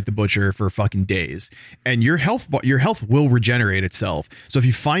can kite the butcher for fucking days, and your health will regenerate itself. So if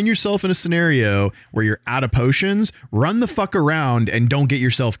you find yourself in a scenario where you're out of potions, run the fuck around and don't get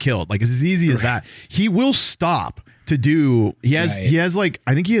yourself killed. Like, it's as easy as that. He will stop to do. He has like,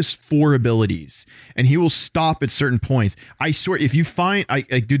 I think he has 4 abilities, and he will stop at certain points. I swear, if you find,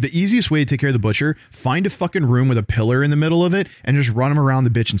 dude, the easiest way to take care of the butcher, find a fucking room with a pillar in the middle of it and just run him around the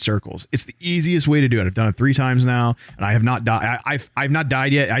bitch in circles. It's the easiest way to do it. I've done it 3 times now, and I have not died. I've not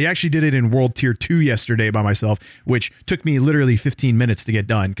died yet. I actually did it in World Tier 2 yesterday by myself, which took me literally 15 minutes to get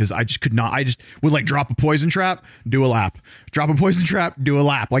done because I just could not. I just would like drop a poison trap, do a lap, drop a poison trap, do a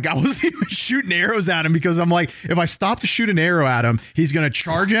lap. Like I was even shooting arrows at him because I'm like, if I stop to shoot an arrow at him, he's gonna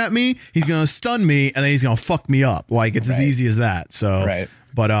charge at me, he's gonna stun me, and then he's gonna fuck me up. Like it's as easy as that. So,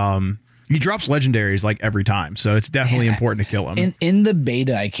 but he drops legendaries like every time, so it's definitely important to kill him. In the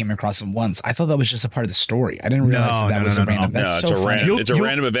beta, I came across him once. I thought that was just a part of the story. I didn't realize that was a random. That's so funny. It's a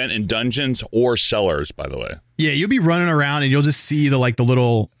random event in dungeons or cellars, by the way. Yeah, you'll be running around and you'll just see the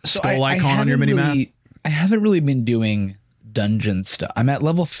little skull icon on your mini map. I haven't really been doing dungeon stuff. I'm at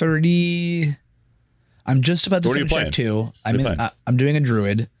level 30. I'm just about to finish Act 2. I'm doing a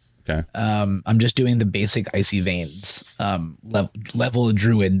druid. Okay. I'm just doing the basic icy veins level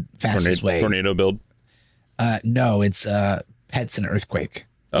druid fastest way. Tornado build? No, it's pets and earthquake.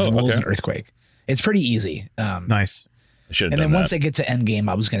 It's wolves and earthquake. It's pretty easy. Nice. And then once I get to end game,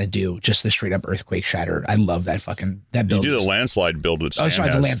 I was gonna do just the straight up earthquake shatter. I love that build. You do the landslide build with Stan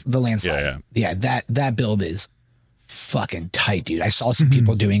the landslide. Yeah, that build is fucking tight, dude. I saw some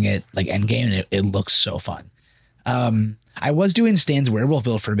people doing it like end game, and it looks so fun. I was doing Stan's werewolf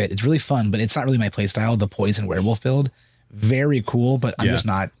build for a bit. It's really fun, but it's not really my playstyle. The poison werewolf build, very cool, but I'm just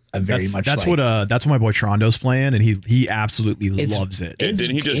not that's what my boy Trondo's playing, and he absolutely loves it.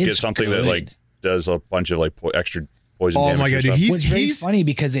 Didn't he just get something that like does a bunch of like extra poison damage? Oh my god, dude, he's funny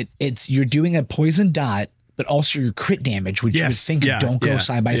because it's you're doing a poison dot, but also your crit damage, which you would think don't go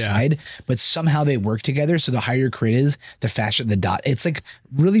side by side, but somehow they work together. So the higher your crit is, the faster the dot. It's like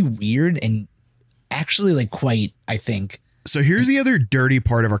really weird and actually like quite, I think. So here's the other dirty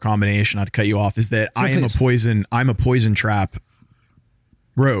part of our combination, not to cut you off, is that I'm a poison trap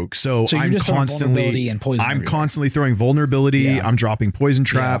rogue. So I'm constantly throwing vulnerability. Yeah. I'm dropping poison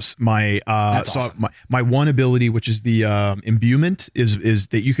traps. Yeah. My one ability, which is the imbuement, is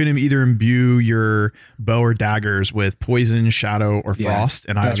that you can either imbue your bow or daggers with poison, shadow, or frost.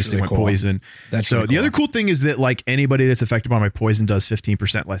 And I obviously went poison. The other cool thing is that like anybody that's affected by my poison does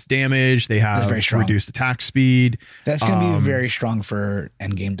 15% less damage. They have reduced attack speed. That's going to be very strong for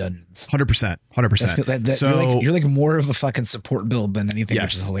endgame dungeons. 100%. So you're like more of a fucking support build than anything. Yes,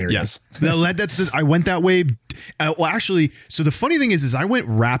 which is hilarious. Yes. No, I went that way. Well, actually, so the funny thing is I went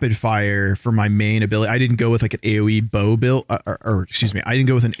rapid fire for my main ability. I didn't go with like an AoE bow build, or excuse me, I didn't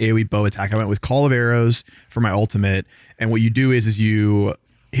go with an AoE bow attack. I went with Call of Arrows for my ultimate. And what you do is you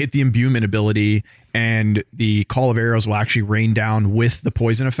hit the imbuement ability, and the Call of Arrows will actually rain down with the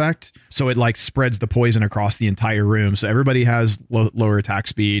poison effect. So it like spreads the poison across the entire room. So everybody has lower attack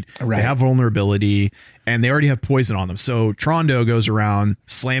speed. Right. They have vulnerability, and they already have poison on them. So Trondo goes around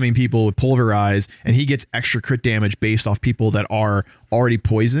slamming people with pulverize, and he gets extra crit damage based off people that are already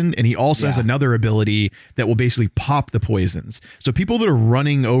poisoned. And he also has another ability that will basically pop the poisons. So people that are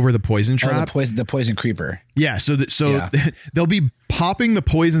running over the poison trap, the poison creeper. Yeah. So they'll be popping the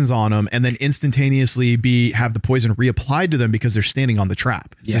poisons on them, and then instantaneously have the poison reapplied to them because they're standing on the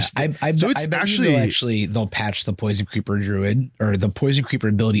trap. Yeah, I bet they'll patch the poison creeper druid, or the poison creeper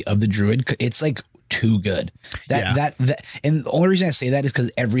ability of the druid. It's like too good. That and the only reason I say that is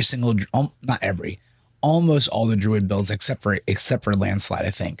because almost all the druid builds except for landslide,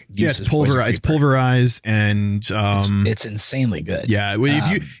 I think. It's pulverize, and it's insanely good. Yeah,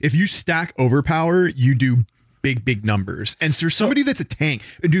 if you stack overpower, you do big numbers. And so somebody that's a tank,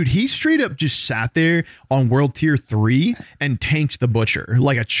 dude, he straight up just sat there on World Tier 3 and tanked the butcher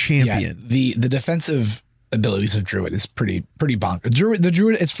like a champion. Yeah, the defensive abilities of druid is pretty bonkers. The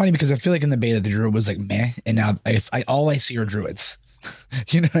druid, it's funny because I feel like in the beta the druid was like meh, and now all I see are druids.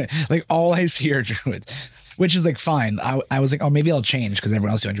 You know, like all I see are druids, which is like fine. I was like, oh, maybe I'll change because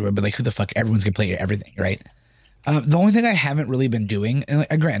everyone else doing druid, but like who the fuck, everyone's gonna play everything, right? The only thing I haven't really been doing, and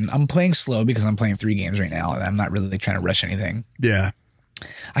again, I'm playing slow because I'm playing 3 games right now, and I'm not really like trying to rush anything. Yeah,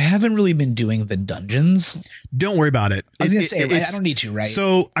 I haven't really been doing the dungeons. Don't worry about it. I was gonna say, I don't need to, right?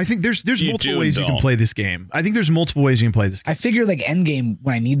 So I think there's multiple ways you can play this game. I figure like end game,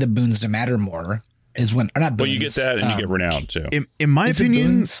 when I need the boons to matter more is when, or not boons. Well, you get that, and you get renowned too. In my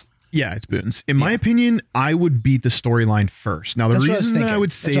opinion. Yeah, it's boons. In my opinion, I would beat the storyline first. Now, the reason that I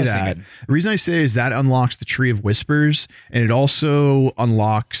would say that, the reason I say is that unlocks the Tree of Whispers, and it also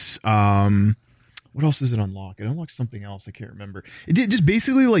unlocks, what else does it unlock? It unlocks something else. I can't remember. It did just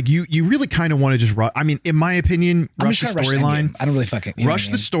basically like you really kind of want to just rush. I mean, in my opinion, rush the storyline. I don't really fucking rush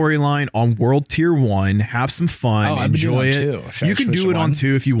the storyline on World Tier 1. Have some fun. Enjoy it. You can do it on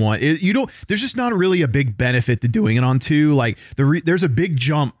 2 if you want. You don't. There's just not really a big benefit to doing it on 2. Like there's a big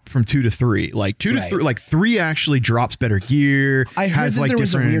jump from 2 to 3. Like 2 to 3. Like 3 actually drops better gear. I heard that there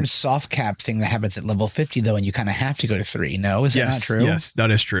was a weird soft cap thing that happens at level 50 though, and you kind of have to go to 3. No, is that not true? Yes, that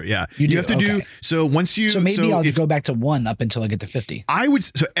is true. Yeah, you have to do so. Once you maybe I'll go back to 1 up until I get to 50. I would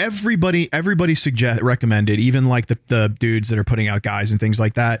everybody recommended, even like the dudes that are putting out guides and things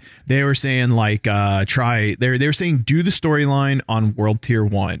like that. They were saying like they were saying do the storyline on World Tier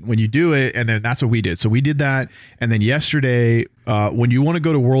 1 when you do it, and then that's what we did. So we did that, and then yesterday when you want to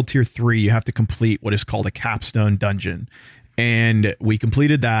go to World Tier 3, you have to complete what is called a capstone dungeon. And we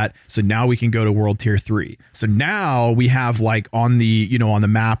completed that. So now we can go to World Tier 3. So now we have like on the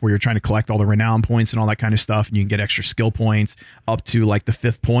map where you're trying to collect all the renown points and all that kind of stuff, and you can get extra skill points up to like the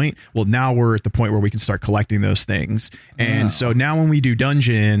 5th point. Well, now we're at the point where we can start collecting those things. And so now when we do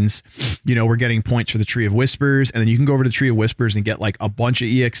dungeons, we're getting points for the Tree of Whispers, and then you can go over to the Tree of Whispers and get like a bunch of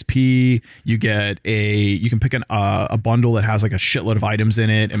EXP. You can pick a bundle that has like a shitload of items in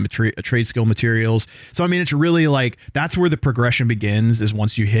it and trade skill materials. So I mean, it's really like that's where the progression begins, is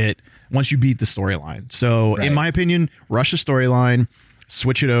once you beat the storyline. So in my opinion, rush the storyline,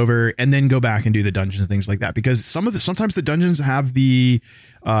 switch it over, and then go back and do the dungeons and things like that, because sometimes the dungeons have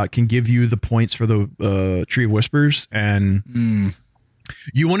can give you the points for the Tree of Whispers, and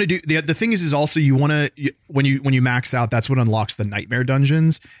you want to do the thing is also you want to when you max out, that's what unlocks the nightmare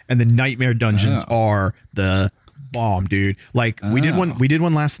dungeons, and the nightmare dungeons are the bomb, dude. Like we did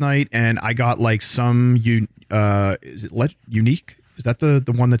one last night, and I got like some is it unique? Is that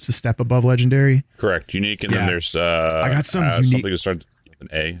the one that's the step above legendary? Correct, unique, and then there's I got some unique, something that starts with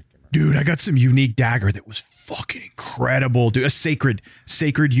an A. Dude, I got some unique dagger that was fucking incredible, dude. A sacred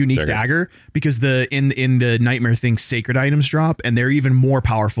unique dagger, because in the nightmare thing, sacred items drop, and they're even more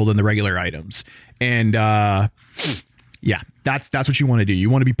powerful than the regular items. And yeah, that's what you want to do.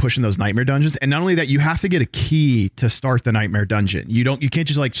 You want to be pushing those nightmare dungeons, and not only that, you have to get a key to start the nightmare dungeon. You can't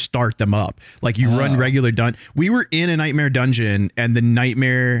just like start them up. Like you run regular We were in a nightmare dungeon, and the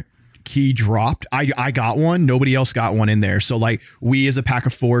nightmare key dropped. I got one. Nobody else got one in there. So like we as a pack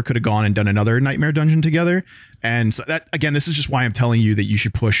of 4 could have gone and done another nightmare dungeon together. And so that, again, this is just why I'm telling you that you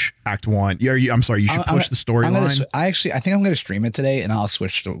should push Act 1. I'm sorry, you should push the storyline. I think I'm going to stream it today, and I'll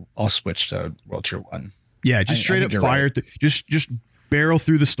switch to World Tier 1. Yeah, just straight up fire. Right. Just barrel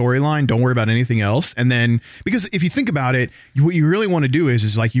through the storyline. Don't worry about anything else. And then, because if you think about it, what you really want to do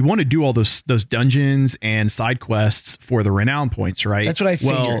is like you want to do all those dungeons and side quests for the renown points, right? That's what I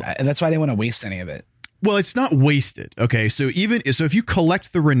figured. That's why I didn't want to waste any of it. Well, it's not wasted. Okay, so if you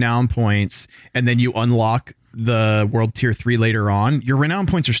collect the renown points and then you unlock the World Tier 3 later on, your renown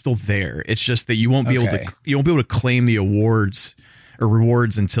points are still there. It's just that you won't be able to claim the awards or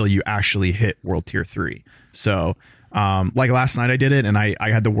rewards until you actually hit World Tier 3. So like last night I did it, and I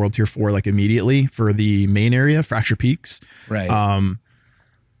had the World Tier 4 like immediately for the main area, Fracture Peaks. Right.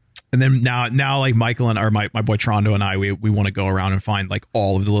 And then now like Michael and my boy Trondo and I, we want to go around and find like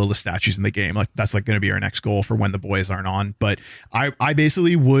all of the littlest statues in the game. Like that's like going to be our next goal for when the boys aren't on. But I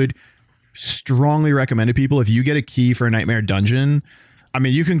basically would strongly recommend to people, if you get a key for a nightmare dungeon, I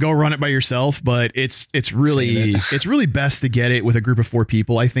mean, you can go run it by yourself, but it's really best to get it with a group of 4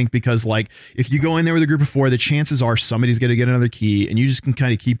 people, I think, because like if you go in there with a group of 4, the chances are somebody's going to get another key, and you just can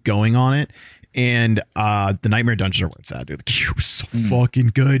kind of keep going on it. And the nightmare dungeons are where it's at, dude. The gear was so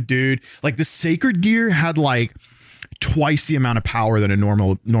fucking good, dude. Like the sacred gear had like twice the amount of power that a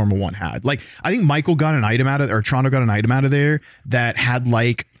normal one had. Like I think Michael got an item out of, or Toronto got an item out of there that had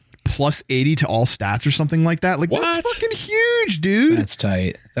like plus 80 to all stats or something like that. Like that's fucking huge, dude. That's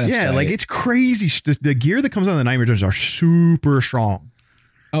tight. Like it's crazy. The gear that comes out of the nightmare dungeons are super strong.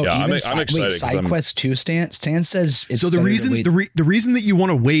 Oh, yeah, I'm excited. Wait, side quest 2 Stan says it's so the reason that you want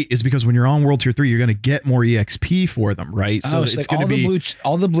to wait is because when you're on World Tier 3, you're going to get more EXP for them, right? So it's like going to be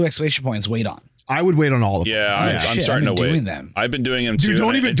all the blue exclamation points. Wait on. I would wait on all of them. Yeah, I'm starting to wait. I've been doing them too.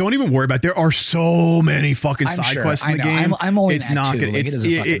 Dude, don't even worry about it. There are so many fucking side quests in the game. I'm only it's not good. It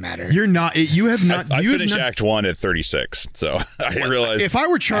doesn't fucking matter. You're not. You have not. I finished Act 1 at 36, so I realized. If I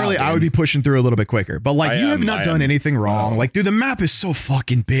were Charlie, I would be pushing through a little bit quicker. But like, you have not done anything wrong. Like, dude, the map is so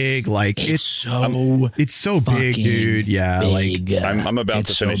fucking big. Like, it's so big, dude. Yeah, like I'm about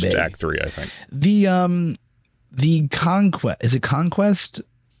to finish Act 3. I think the conquest is it conquest.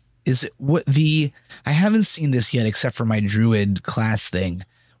 Is it what I haven't seen this yet, except for my druid class thing.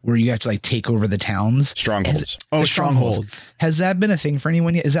 where you have to like take over the towns. Strongholds. Strongholds. Has that been a thing for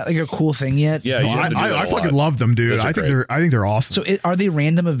anyone yet? Is that like a cool thing yet? Yeah, No, I fucking love them, dude. I think they're awesome. So are they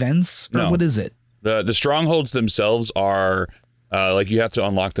random events or what is it? The strongholds themselves are like you have to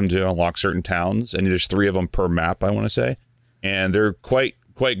unlock them to unlock certain towns, and there's 3 of them per map, I want to say, and they're quite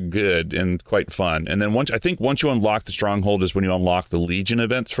good and quite fun. And then once you unlock the stronghold is when you unlock the Legion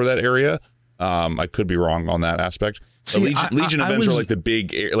events for that area. I could be wrong on that aspect. See, Legion events are like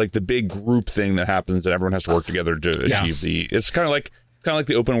the big group thing that happens that everyone has to work together to achieve the. It's kind of like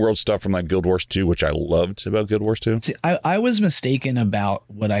the open world stuff from like Guild Wars 2, which I loved about Guild Wars 2. See, I was mistaken about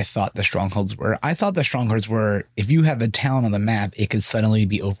what I thought the strongholds were. I thought the strongholds were if you have a town on the map, it could suddenly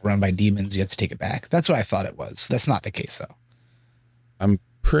be overrun by demons. You have to take it back. That's what I thought it was. That's not the case, though. I'm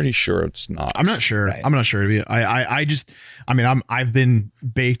pretty sure it's not. I'm not sure. Right. I'm not sure. I've been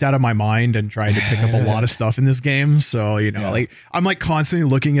baked out of my mind and tried to pick up a lot of stuff in this game. So, like I'm like constantly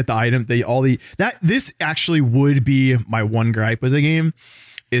looking at the item, this actually would be my one gripe with the game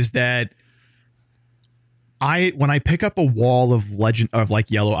is that when I pick up a wall of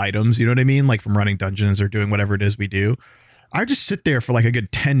like yellow items, you know what I mean? Like from running dungeons or doing whatever it is we do. I just sit there for like a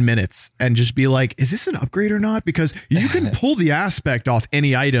good 10 minutes and just be like, is this an upgrade or not? Because you can pull the aspect off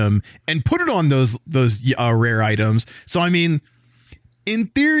any item and put it on those rare items. So, I mean, in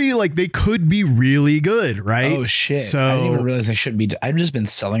theory, like they could be really good, right? Oh shit. So I didn't even realize I shouldn't be. I've just been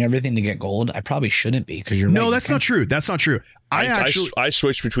selling everything to get gold. I probably shouldn't be because you're no, right. that's not true. That's not true. I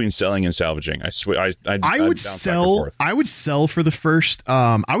switched between selling and salvaging. I would sell for the first.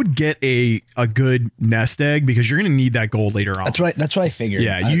 I would get a good nest egg because you're going to need that gold later on. That's right. That's what I figured.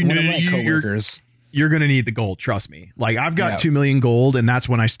 Yeah, one of my coworkers. You're going to need the gold. Trust me. Like I've got 2 million gold, and that's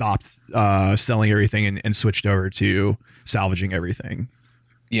when I stopped selling everything and switched over to salvaging everything.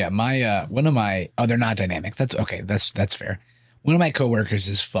 Yeah, they're not dynamic. That's okay. That's fair. One of my coworkers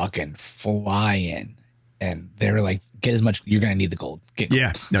is fucking flying, and they're like, "Get as much. You're gonna need the gold. Get gold."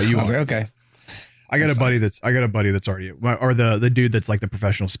 Yeah, no, you I are. was like, okay. I got a buddy that's already, or the dude that's like the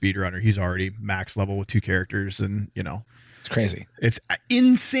professional speedrunner. He's already max level with 2 characters, and it's crazy. It's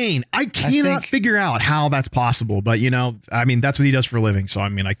insane. I cannot figure out how that's possible, but I mean, that's what he does for a living. So I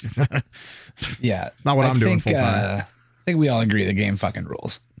mean, yeah, it's not what I'm doing full time. I think we all agree the game fucking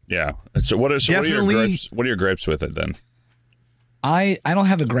rules. Yeah. So what are your gripes? What are your gripes with it then? I don't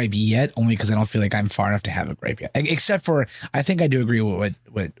have a gripe yet, only because I don't feel like I'm far enough to have a gripe yet. Except for, I think I do agree with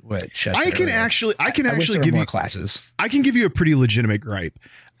what Chef said. I can actually give you classes. I can give you a pretty legitimate gripe.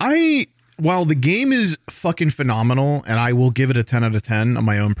 While the game is fucking phenomenal, and I will give it a 10 out of 10 on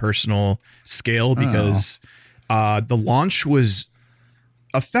my own personal scale because the launch was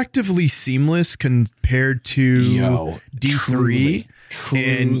effectively seamless compared to D3,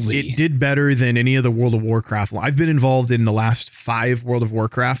 and it did better than any of the World of Warcraft. I've been involved in the last 5 World of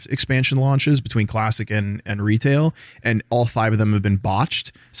Warcraft expansion launches between classic and retail, and all 5 of them have been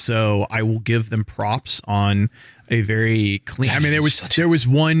botched. So I will give them props on a very clean. I mean, there was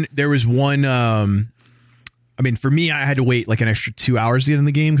one. I mean, for me, I had to wait like an extra 2 hours to get in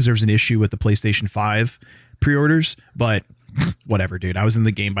the game because there was an issue with the PlayStation 5 pre-orders, but whatever, dude. I was in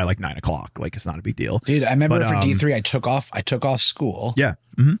the game by like 9 o'clock. Like, it's not a big deal, dude. I remember for D3, I took off school. Yeah,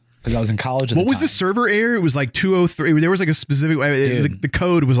 because I was in college. What was the server error? It was like 203. There was like a specific. The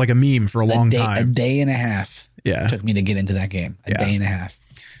code was like a meme for a long time. A day and a half. Yeah, took me to get into that game. A day and a half.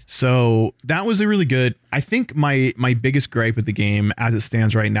 So that was a really good. I think my biggest gripe with the game as it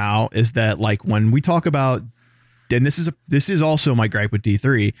stands right now is that like when we talk about, and this is also my gripe with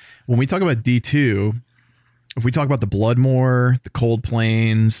D3. When we talk about D2. If we talk about the Bloodmoor, the Cold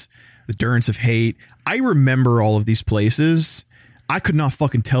Plains, the Durance of Hate, I remember all of these places. I could not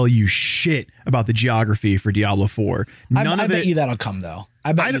fucking tell you shit about the geography for Diablo 4. I bet you that'll come though.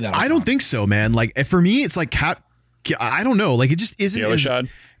 I don't think so, man. Like for me, it's like I don't know. Like it just isn't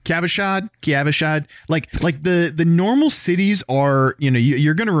Cavashad. Like the normal cities are,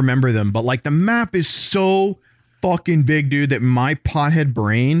 you're gonna remember them, but like the map is so fucking big, dude, that my pothead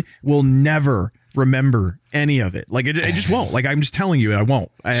brain will never remember any of it. Like it just won't. Like I'm just telling you, I won't.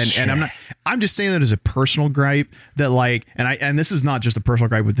 And I'm just saying that as a personal gripe that like, and this is not just a personal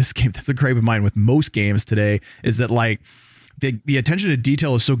gripe with this game. That's a gripe of mine with most games today. Is that like the attention to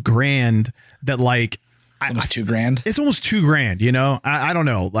detail is so grand that like. Almost $2,000. It's almost $2,000. I don't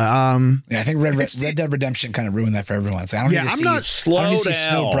know. I think Red Dead Redemption kind of ruined that for everyone. So I don't need to see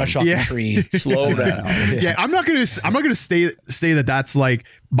snow brush off the tree. Slow down. Yeah, I'm not gonna say that that's like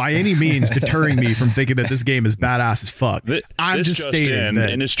by any means deterring me from thinking that this game is badass as fuck. I'm just stating that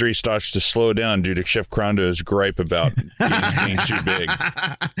the industry starts to slow down due to Chef Crondo's gripe about games being too big.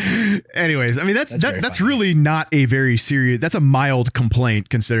 Anyways, I mean that's really not a very serious. That's a mild complaint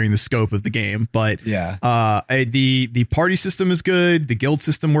considering the scope of the game. But yeah, the party system is good. The guild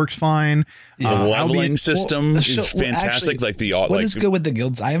system works fine. The leveling system is fantastic. Actually, like the what is good with the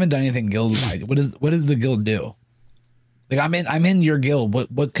guilds? I haven't done anything guild. What does the guild do? Like I'm in your guild.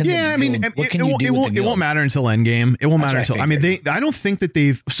 What can it won't matter until endgame. It won't matter until I don't think that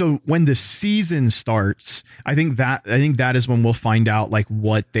they've so when the season starts, I think that is when we'll find out like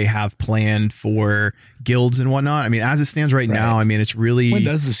what they have planned for guilds and whatnot. I mean, as it stands right now, I mean it's really when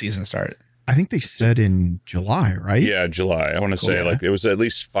does the season start? I think they said in July, right? Yeah, July. I want to say like it was at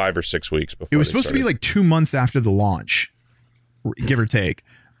least 5 or 6 weeks before. It was supposed to be like 2 months after the launch, give or take.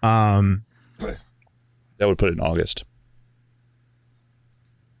 That would put it in August.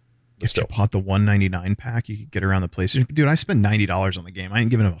 If you bought the $199 pack, you could get around the PlayStation. Dude, I spent $90 on the game. I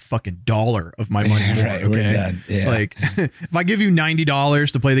ain't giving them a fucking dollar of my money. Right, okay, yeah. Like if I give you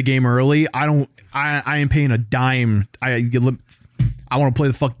 $90 to play the game early, I ain't paying a dime. I want to play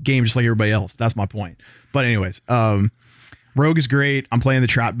the fucking game just like everybody else. That's my point. But anyways, Rogue is great. I'm playing the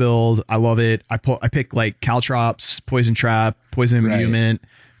trap build. I love it. I pick like Caltrops, Poison Trap, Poison Imbuement,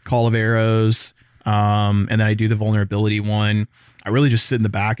 Call of Arrows, and then I do the vulnerability one. I really just sit in the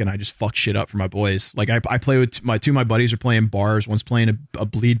back and I just fuck shit up for my boys. Like I play with my buddies are playing bars. One's playing a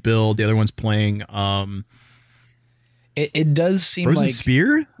bleed build. The other one's playing. It does seem Frozen like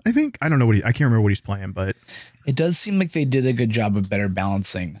Spear. I think I don't know I can't remember what he's playing, but it does seem like they did a good job of better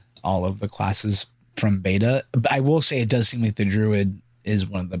balancing all of the classes from beta. But I will say it does seem like the Druid is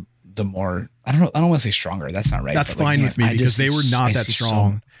one of the more I don't want to say stronger. That's not right. That's fine with me because they were not that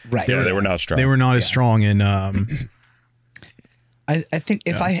strong. Right. Yeah, they were not strong. They were not as strong in. I think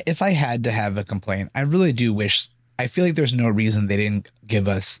if I had to have a complaint, I really do wish. I feel like there's no reason they didn't give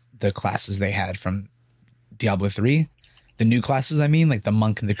us the classes they had from Diablo 3, the new classes. I mean, like the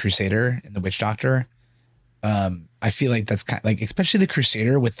Monk and the Crusader and the Witch Doctor. I feel like that's kind of like, especially the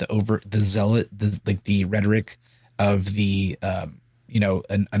Crusader with the Zealot, the rhetoric of the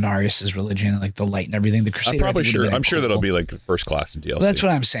Anarius's religion, like the light and everything. The Crusader. I'm sure that'll be like first class in DLC. Well, that's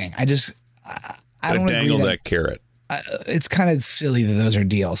what I'm saying. I don't dangle that carrot. It's kind of silly that those are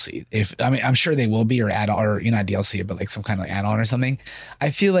DLC. I'm sure they will be or add-on or not DLC, but like some kind of add-on or something. I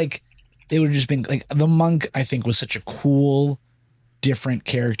feel like they would have just been like the Monk. I think was such a cool, different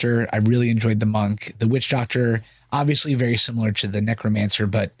character. I really enjoyed the Monk. The Witch Doctor, obviously very similar to the Necromancer,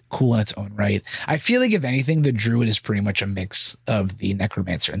 but cool in its own right. I feel like if anything, the Druid is pretty much a mix of the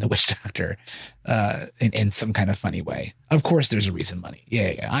Necromancer and the Witch Doctor, in some kind of funny way. Of course, there's a reason money.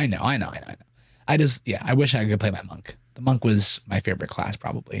 Yeah, I know. I wish I could play my Monk. The Monk was my favorite class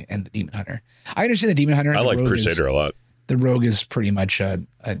probably, and the Demon Hunter. I understand the Demon Hunter. I like Crusader a lot. The Rogue is pretty much a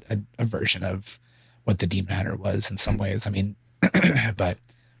version of what the Demon Hunter was in some ways. I mean, but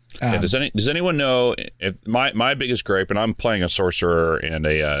does anyone know if my biggest gripe? And I'm playing a sorcerer and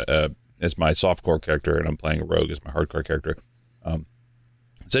as my softcore character, and I'm playing a rogue as my hardcore character.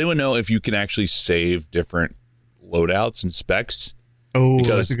 Does anyone know if you can actually save different loadouts and specs? Oh,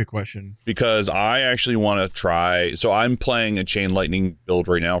 that's a good question. Because I actually want to try. So I'm playing a Chain Lightning build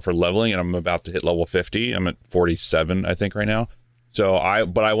right now for leveling, and I'm about to hit level 50. I'm at 47, I think, right now. So I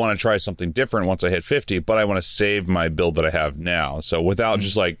want to try something different once I hit 50, but I want to save my build that I have now. So without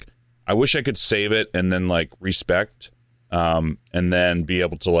just like, I wish I could save it and then like respect, and then be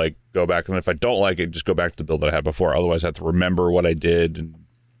able to like go back. And if I don't like it, just go back to the build that I had before. Otherwise, I have to remember what I did and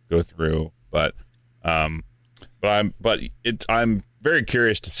go through. But I'm very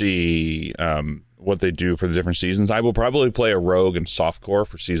curious to see what they do for the different seasons. I will probably play a rogue and softcore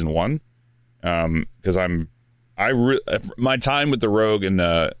for season 1, because my time with the rogue in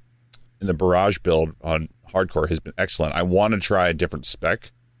the barrage build on hardcore has been excellent. I want to try a different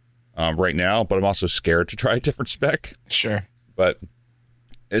spec right now, but I'm also scared to try a different spec. Sure, but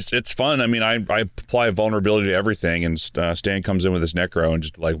it's fun. I mean, I apply vulnerability to everything, and Stan comes in with his necro and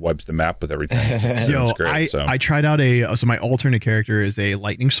just like wipes the map with everything. Yo, great, I tried out so my alternate character is a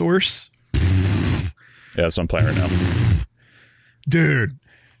lightning source. Yeah, that's what I'm playing right now. Dude,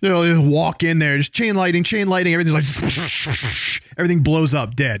 just walk in there, just chain lighting, everything's like everything blows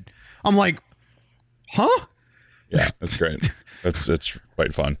up, dead. I'm like, huh? Yeah, that's great. It's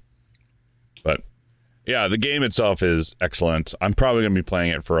quite fun. But yeah, the game itself is excellent. I'm probably going to be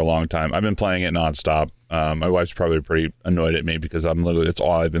playing it for a long time. I've been playing it nonstop. My wife's probably pretty annoyed at me because it's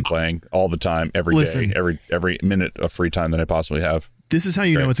all I've been playing all the time, every day, every minute of free time that I possibly have. This is how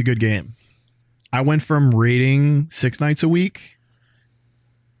you know it's a good game. I went from raiding 6 nights a week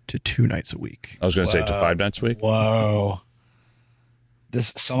to 2 nights a week. I was going to say to 5 nights a week. Whoa.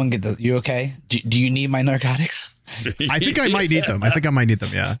 Someone get the, you okay? Do you need my narcotics? I think I might need them.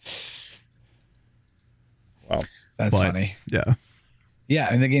 Yeah. Wow. That's funny. Yeah. Yeah.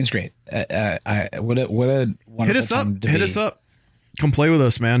 And the game's great. What a wonderful Hit us up. time to Hit be. us up. Come play with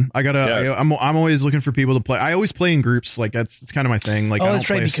us, man. I'm always looking for people to play. I always play in groups. Like it's kind of my thing. Like I don't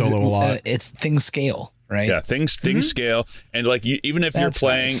play solo a lot. It's things scale, right? Yeah, things scale, and like even if you're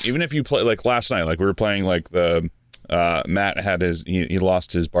playing, nice. even if you play like last night, like we were playing like the Matt had he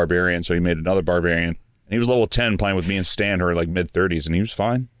lost his barbarian, so he made another barbarian, and he was level 10 playing with me and Stan, who are like mid-30s, and he was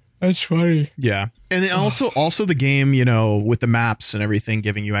fine. That's funny. Yeah, and then also the game, you know, with the maps and everything,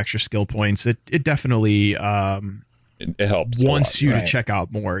 giving you extra skill points. It definitely it helps. wants you to check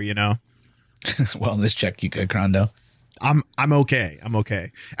out more. You know. Well, let's check you good, Crondo. I'm okay.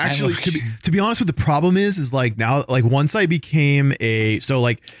 Actually, to be honest with the problem is like now, like once I became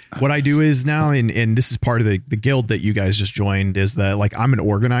like what I do is now, and this is part of the guild that you guys just joined, is that like I'm an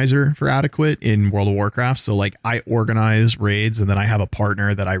organizer for Adequate in World of Warcraft. So like I organize raids, and then I have a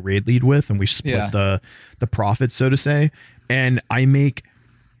partner that I raid lead with, and we split the profits, so to say. And I make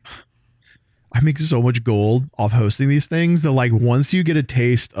so much gold off hosting these things that like once you get a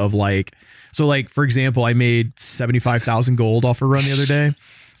taste of like, so like for example, I made 75,000 gold off a run the other day,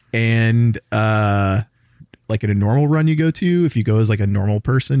 and like in a normal run you go to, if you go as like a normal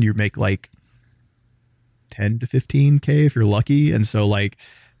person, you make like 10 to 15k if you're lucky, and so like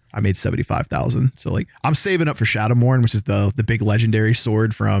I made 75,000. So like I'm saving up for Shadowmourne, which is the big legendary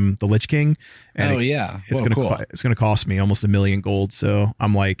sword from the Lich King. And it's gonna cost me almost 1 million gold. So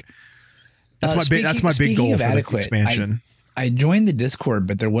I'm like, that's my big goal for the expansion. I joined the Discord,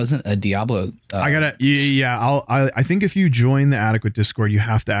 but there wasn't a Diablo. I think if you join the Adequate Discord, you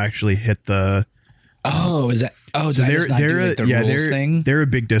have to actually hit the. So they're a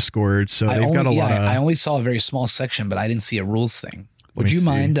big Discord, so they've got a lot of. I only saw a very small section, but I didn't see a rules thing. Would you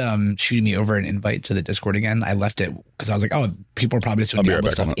mind shooting me over an invite to the Discord again? I left it because I was like, people are probably just doing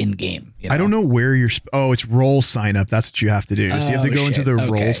Diablo stuff in game. You know? I don't know where you're. It's role sign up. That's what you have to do. So you have to go into the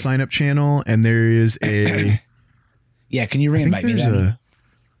role sign up channel, and there is a. Yeah, can you re-invite me then?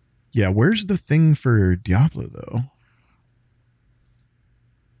 Where's the thing for Diablo though?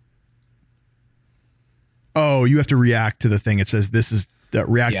 Oh, you have to react to the thing. It says this is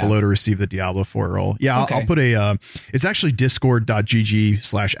react below to receive the Diablo 4 role. Yeah, I'll put it's actually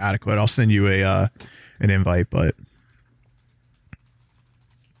discord.gg/adequate. I'll send you an invite, but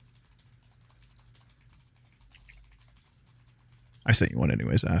I sent you one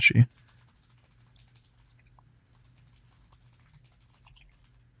anyways, Ashy.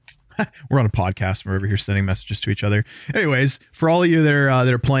 We're on a podcast. We're over here sending messages to each other. Anyways, for all of you that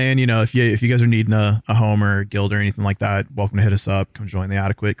are playing, you know, if you guys are needing a home or a guild or anything like that, welcome to hit us up. Come join the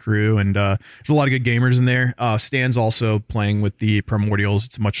Adequate crew. And there's a lot of good gamers in there. Stan's also playing with the Primordials.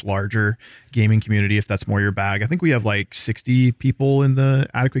 It's a much larger gaming community if that's more your bag. I think we have like 60 people in the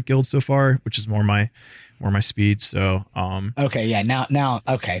Adequate guild so far, which is more my speed. So now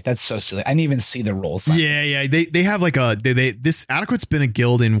okay, that's so silly. I didn't even see the rules. They have like this Adequate's been a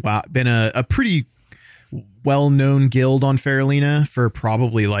guild in WoW, been a pretty well-known guild on Faralina for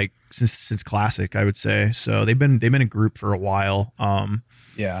probably like since Classic, I would say. So they've been a group for a while. But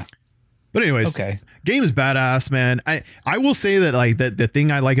anyways, game is badass, man. I will say that like the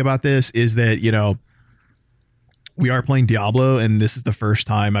thing I like about this is that, you know, we are playing Diablo, and this is the first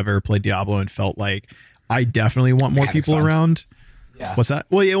time I've ever played Diablo and felt like I definitely want more people around. Yeah. What's that?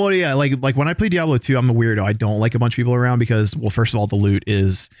 Well, yeah. Like when I play Diablo 2, I'm a weirdo. I don't like a bunch of people around because, well, first of all, the loot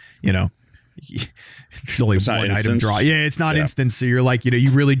is, you know, there's only one item draw. Yeah, it's not instant. So you're like, you know,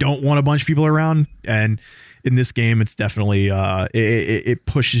 you really don't want a bunch of people around. And in this game, it's definitely it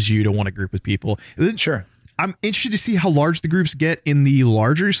pushes you to want to group with people. Sure. I'm interested to see how large the groups get in the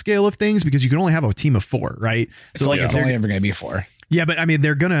larger scale of things, because you can only have a team of 4, right? So like it's only ever going to be 4. Yeah, but I mean,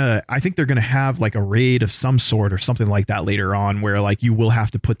 I think they're going to have like a raid of some sort or something like that later on, where like you will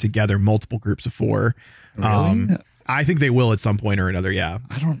have to put together multiple groups of 4. Really? I think they will at some point or another. Yeah.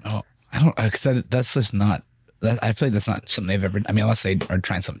 I don't know. Because that's just not, I feel like that's not something they've ever, I mean, unless they are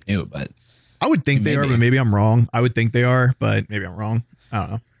trying something new, but. I would think they are, but maybe I'm wrong. I would think they are, but maybe I'm wrong. I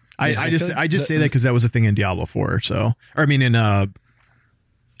don't know. I just say that because that was a thing in Diablo 4. So, or I mean, in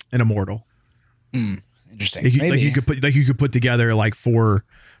Immortal. Interesting. You could put together like four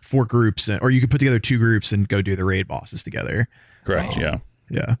groups, or you could put together 2 groups and go do the raid bosses together. Correct. Yeah.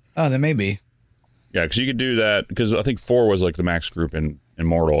 Yeah. Oh, then maybe. Yeah, because you could do that, because I think 4 was like the max group in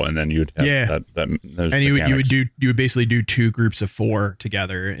immortal, and then you'd have and you would basically do 2 groups of 4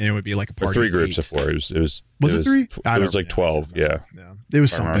 together, and it would be like a party. Or 3 groups of 4. It was 3? It was like 12. Yeah. It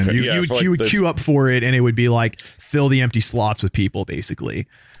was something. You would queue up for it, and it would be like fill the empty slots with people basically,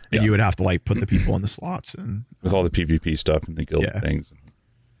 and you would have to like put the people in the slots and with all the PvP stuff and the guild things.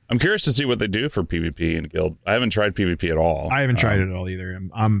 I'm curious to see what they do for PvP in guild. I haven't tried PvP at all. I haven't tried it at all either.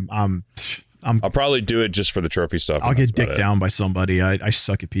 I'll probably do it just for the trophy stuff. I'll get dicked down by somebody. I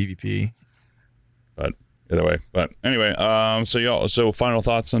suck at PvP. But either way. But anyway, so final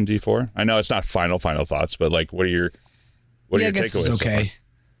thoughts on D4? I know it's not final thoughts, but like what are your takeaways? It's okay. So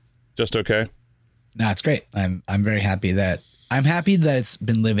just okay? No, it's great. I'm very happy that it's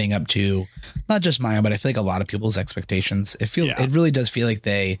been living up to not just mine, but I feel like a lot of people's expectations. It really does feel like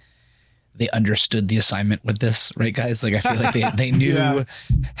they understood the assignment with this, right, guys? Like I feel like they knew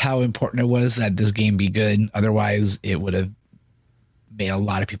how important it was that this game be good. Otherwise, it would have made a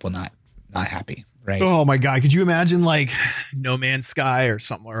lot of people not happy, right? Oh my God, could you imagine like No Man's Sky or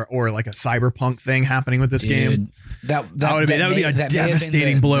something, or like a cyberpunk thing happening with this game? That would be a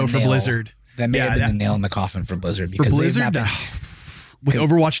devastating blow for Blizzard. That may have been the nail in the coffin for Blizzard. Because for Blizzard, with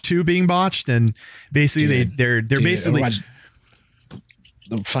Overwatch 2 being botched, and basically they're basically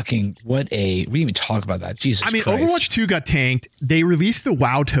we didn't even talk about that. Jesus Christ. Overwatch 2 got tanked. They released the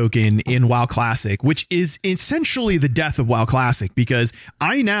WoW token in WoW Classic, which is essentially the death of WoW Classic, because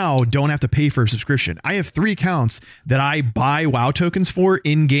I now don't have to pay for a subscription. I have 3 accounts that I buy WoW tokens for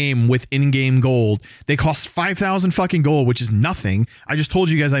in-game with in-game gold. They cost 5,000 fucking gold, which is nothing. I just told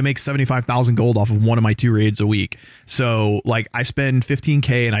you guys I make 75,000 gold off of one of my 2 raids a week. So like I spend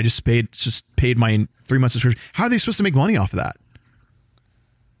 15K and I just paid my 3-month subscription. How are they supposed to make money off of that?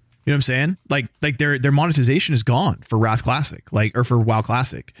 You know what I'm saying? Like their monetization is gone for Wrath Classic, or for WoW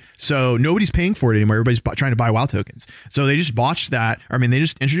Classic. So nobody's paying for it anymore. Everybody's trying to buy WoW tokens. So they just botched that. They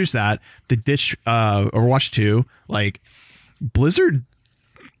just introduced that to ditch Overwatch 2. Like Blizzard.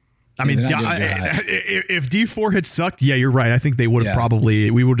 If D4 had sucked, yeah, you're right. I think they would have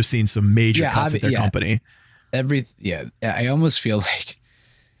we would have seen some major cuts at their company. I almost feel like,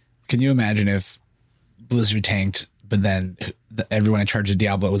 can you imagine if Blizzard tanked, but then everyone in charge of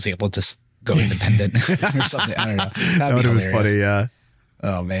Diablo was able to go independent or something? I don't know. That would be funny. Yeah.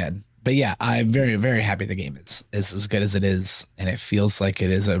 Oh man. But yeah, I'm very, very happy the game is as good as it is, and it feels like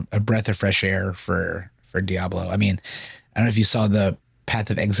it is a breath of fresh air for Diablo. I mean, I don't know if you saw the Path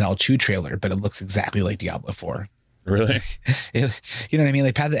of Exile 2 trailer, but it looks exactly like Diablo 4. Really? You know what I mean?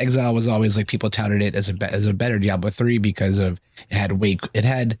 Like Path of Exile was always like, people touted it as a better Diablo 3 because of it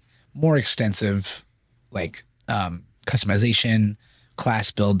had more extensive like customization,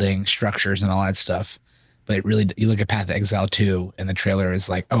 class building, structures, and all that stuff. But it really, you look at Path of Exile 2 and the trailer is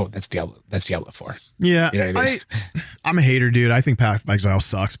like, oh, that's Diablo 4. Yeah. You know what I mean? I'm a hater, dude. I think Path of Exile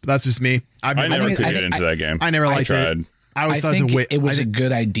sucks, but that's just me. I never could get into that game. I never liked it. I think it was a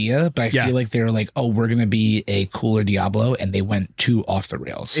good idea, but I feel like they were like, oh, we're going to be a cooler Diablo, and they went too off the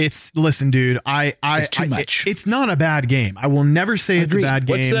rails. Listen, dude, it's too much. It's not a bad game. I will never say it's a bad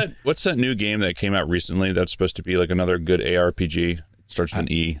game. What's that new game that came out recently that's supposed to be like another good ARPG? It starts with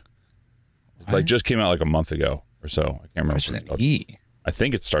an E. Like just came out like a month ago or so. I can't remember. Starts with an E. I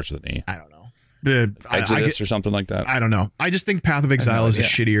think it starts with an E. I don't know. Exodus or something like that. I don't know. I just think Path of Exile is a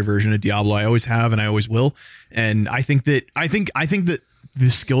shittier version of Diablo. I always have and I always will. And I think that the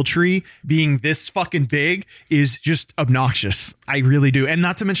skill tree being this fucking big is just obnoxious. I really do. And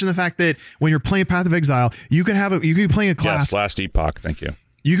not to mention the fact that when you're playing Path of Exile, you could be playing a class. Yes, last epoch. Thank you.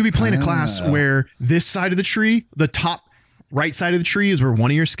 You could be playing a class where this side of the tree, the top right side of the tree is where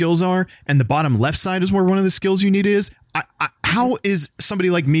one of your skills are, and the bottom left side is where one of the skills you need is. How is somebody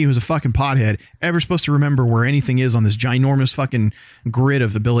like me, who's a fucking pothead, ever supposed to remember where anything is on this ginormous fucking grid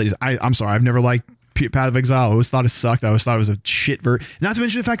of abilities? I'm sorry, I've never liked Path of Exile. I always thought it sucked. I always thought it was a shit Not to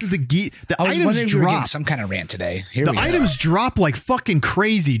mention the fact that the items drop. Some kind of rant today. The items drop like fucking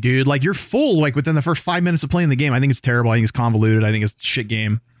crazy, dude. Like you're full like within the first 5 minutes of playing the game. I think it's terrible. I think it's convoluted. I think it's a shit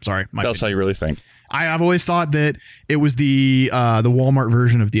game. Sorry, tell us how you really think. I've always thought that it was the Walmart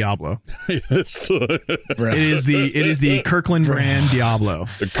version of Diablo. Yes. It is the Kirkland brand Diablo.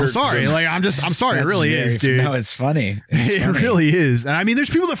 I'm sorry. I'm sorry. It really is, dude. No, it's funny. It really is. And I mean, there's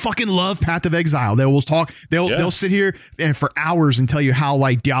people that fucking love Path of Exile. They will talk. They'll sit here and for hours and tell you how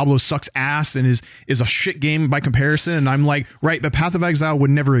like Diablo sucks ass and is a shit game by comparison. And I'm like, right, but Path of Exile would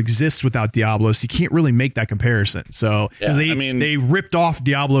never exist without Diablo, so you can't really make that comparison. So they ripped off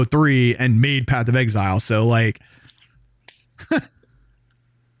Diablo 3 and made Path of Exile. So like,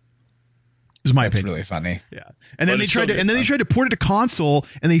 Is my That's opinion. really funny. Yeah. And then But they it's tried still to, and then they tried to port it to console,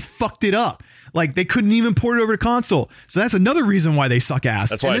 and they fucked it up. Like they couldn't even port it over to console. So that's another reason why they suck ass.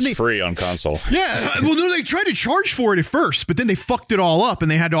 That's why and then it's free on console. Yeah. Well, no, they tried to charge for it at first, but then they fucked it all up,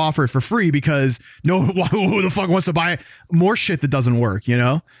 and they had to offer it for free because who the fuck wants to buy more shit that doesn't work, you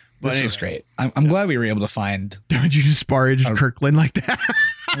know? But This was great. I'm glad we were able to find. Don't you just sparge Kirkland like that?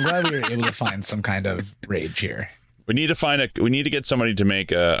 I'm glad we were able to find some kind of rage here. We need to get somebody to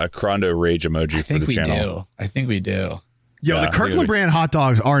make a Crondo rage emoji I for think the we channel. do. I think we do. Yo, Yeah, the Kirkland brand hot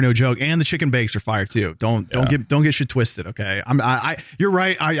dogs are no joke, and the chicken bakes are fire too. Don't get shit twisted, okay? You're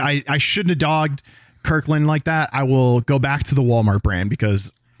right. I shouldn't have dogged Kirkland like that. I will go back to the Walmart brand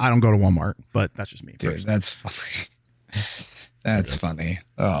because I don't go to Walmart, but that's just me. Dude, that's funny. That's funny.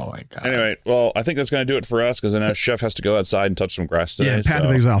 Oh my god. Anyway, well, I think that's going to do it for us because I know Chef has to go outside and touch some grass today. Yeah, Path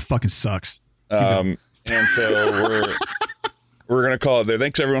of Exile fucking sucks. And so we're going to call it there.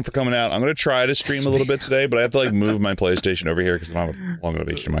 Thanks everyone for coming out. I'm going to try to stream a little bit today, but I have to like move my PlayStation over here because I don't have a long enough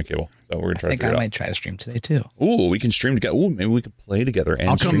HDMI cable. So we're going to try I think to I figure it might try to stream today too. out. Ooh, we can stream together. Ooh, maybe we could play together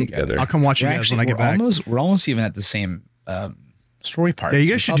and stream together. I'll come watch you guys when I get back. We're almost even at the same story part. Yeah,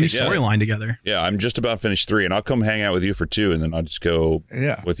 you guys should do storyline together. Yeah, I'm just about to finish 3, and I'll come hang out with you for 2, and then I'll just go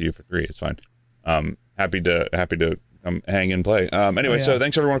with you for 3. It's fine. Happy to come hang and play. Anyway, so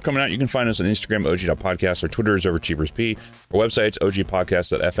thanks everyone for coming out. You can find us on Instagram, og.podcast. Our Twitter is OverachieversP. Our website's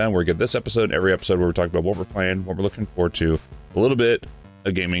ogpodcast.fm, where we get this episode and every episode where we're talking about what we're playing, what we're looking forward to, a little bit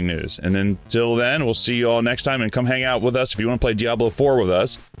of gaming news. And until then, we'll see you all next time, and come hang out with us. If you want to play Diablo 4 with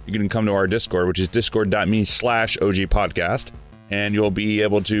us, you can come to our Discord, which is discord.me/ogpodcast. And you'll be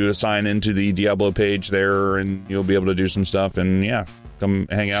able to sign into the Diablo page there, and you'll be able to do some stuff. And yeah, come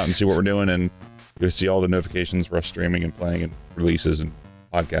hang out and see what we're doing. And you'll see all the notifications for us streaming and playing and releases and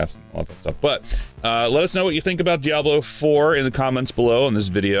podcasts and all that stuff. But let us know what you think about Diablo 4 in the comments below on this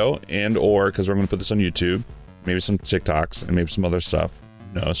video, and or because we're going to put this on YouTube, maybe some TikToks and maybe some other stuff.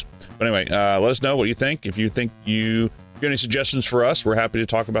 Who knows? But anyway, let us know what you think. If you think you have any suggestions for us, we're happy to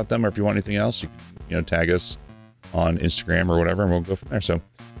talk about them. Or if you want anything else, you can tag us on Instagram or whatever, and we'll go from there. So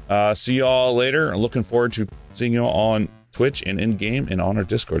see y'all later. I'm looking forward to seeing you all on Twitch and in game and on our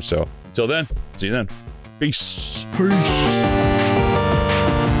Discord. So until then, see you then. Peace.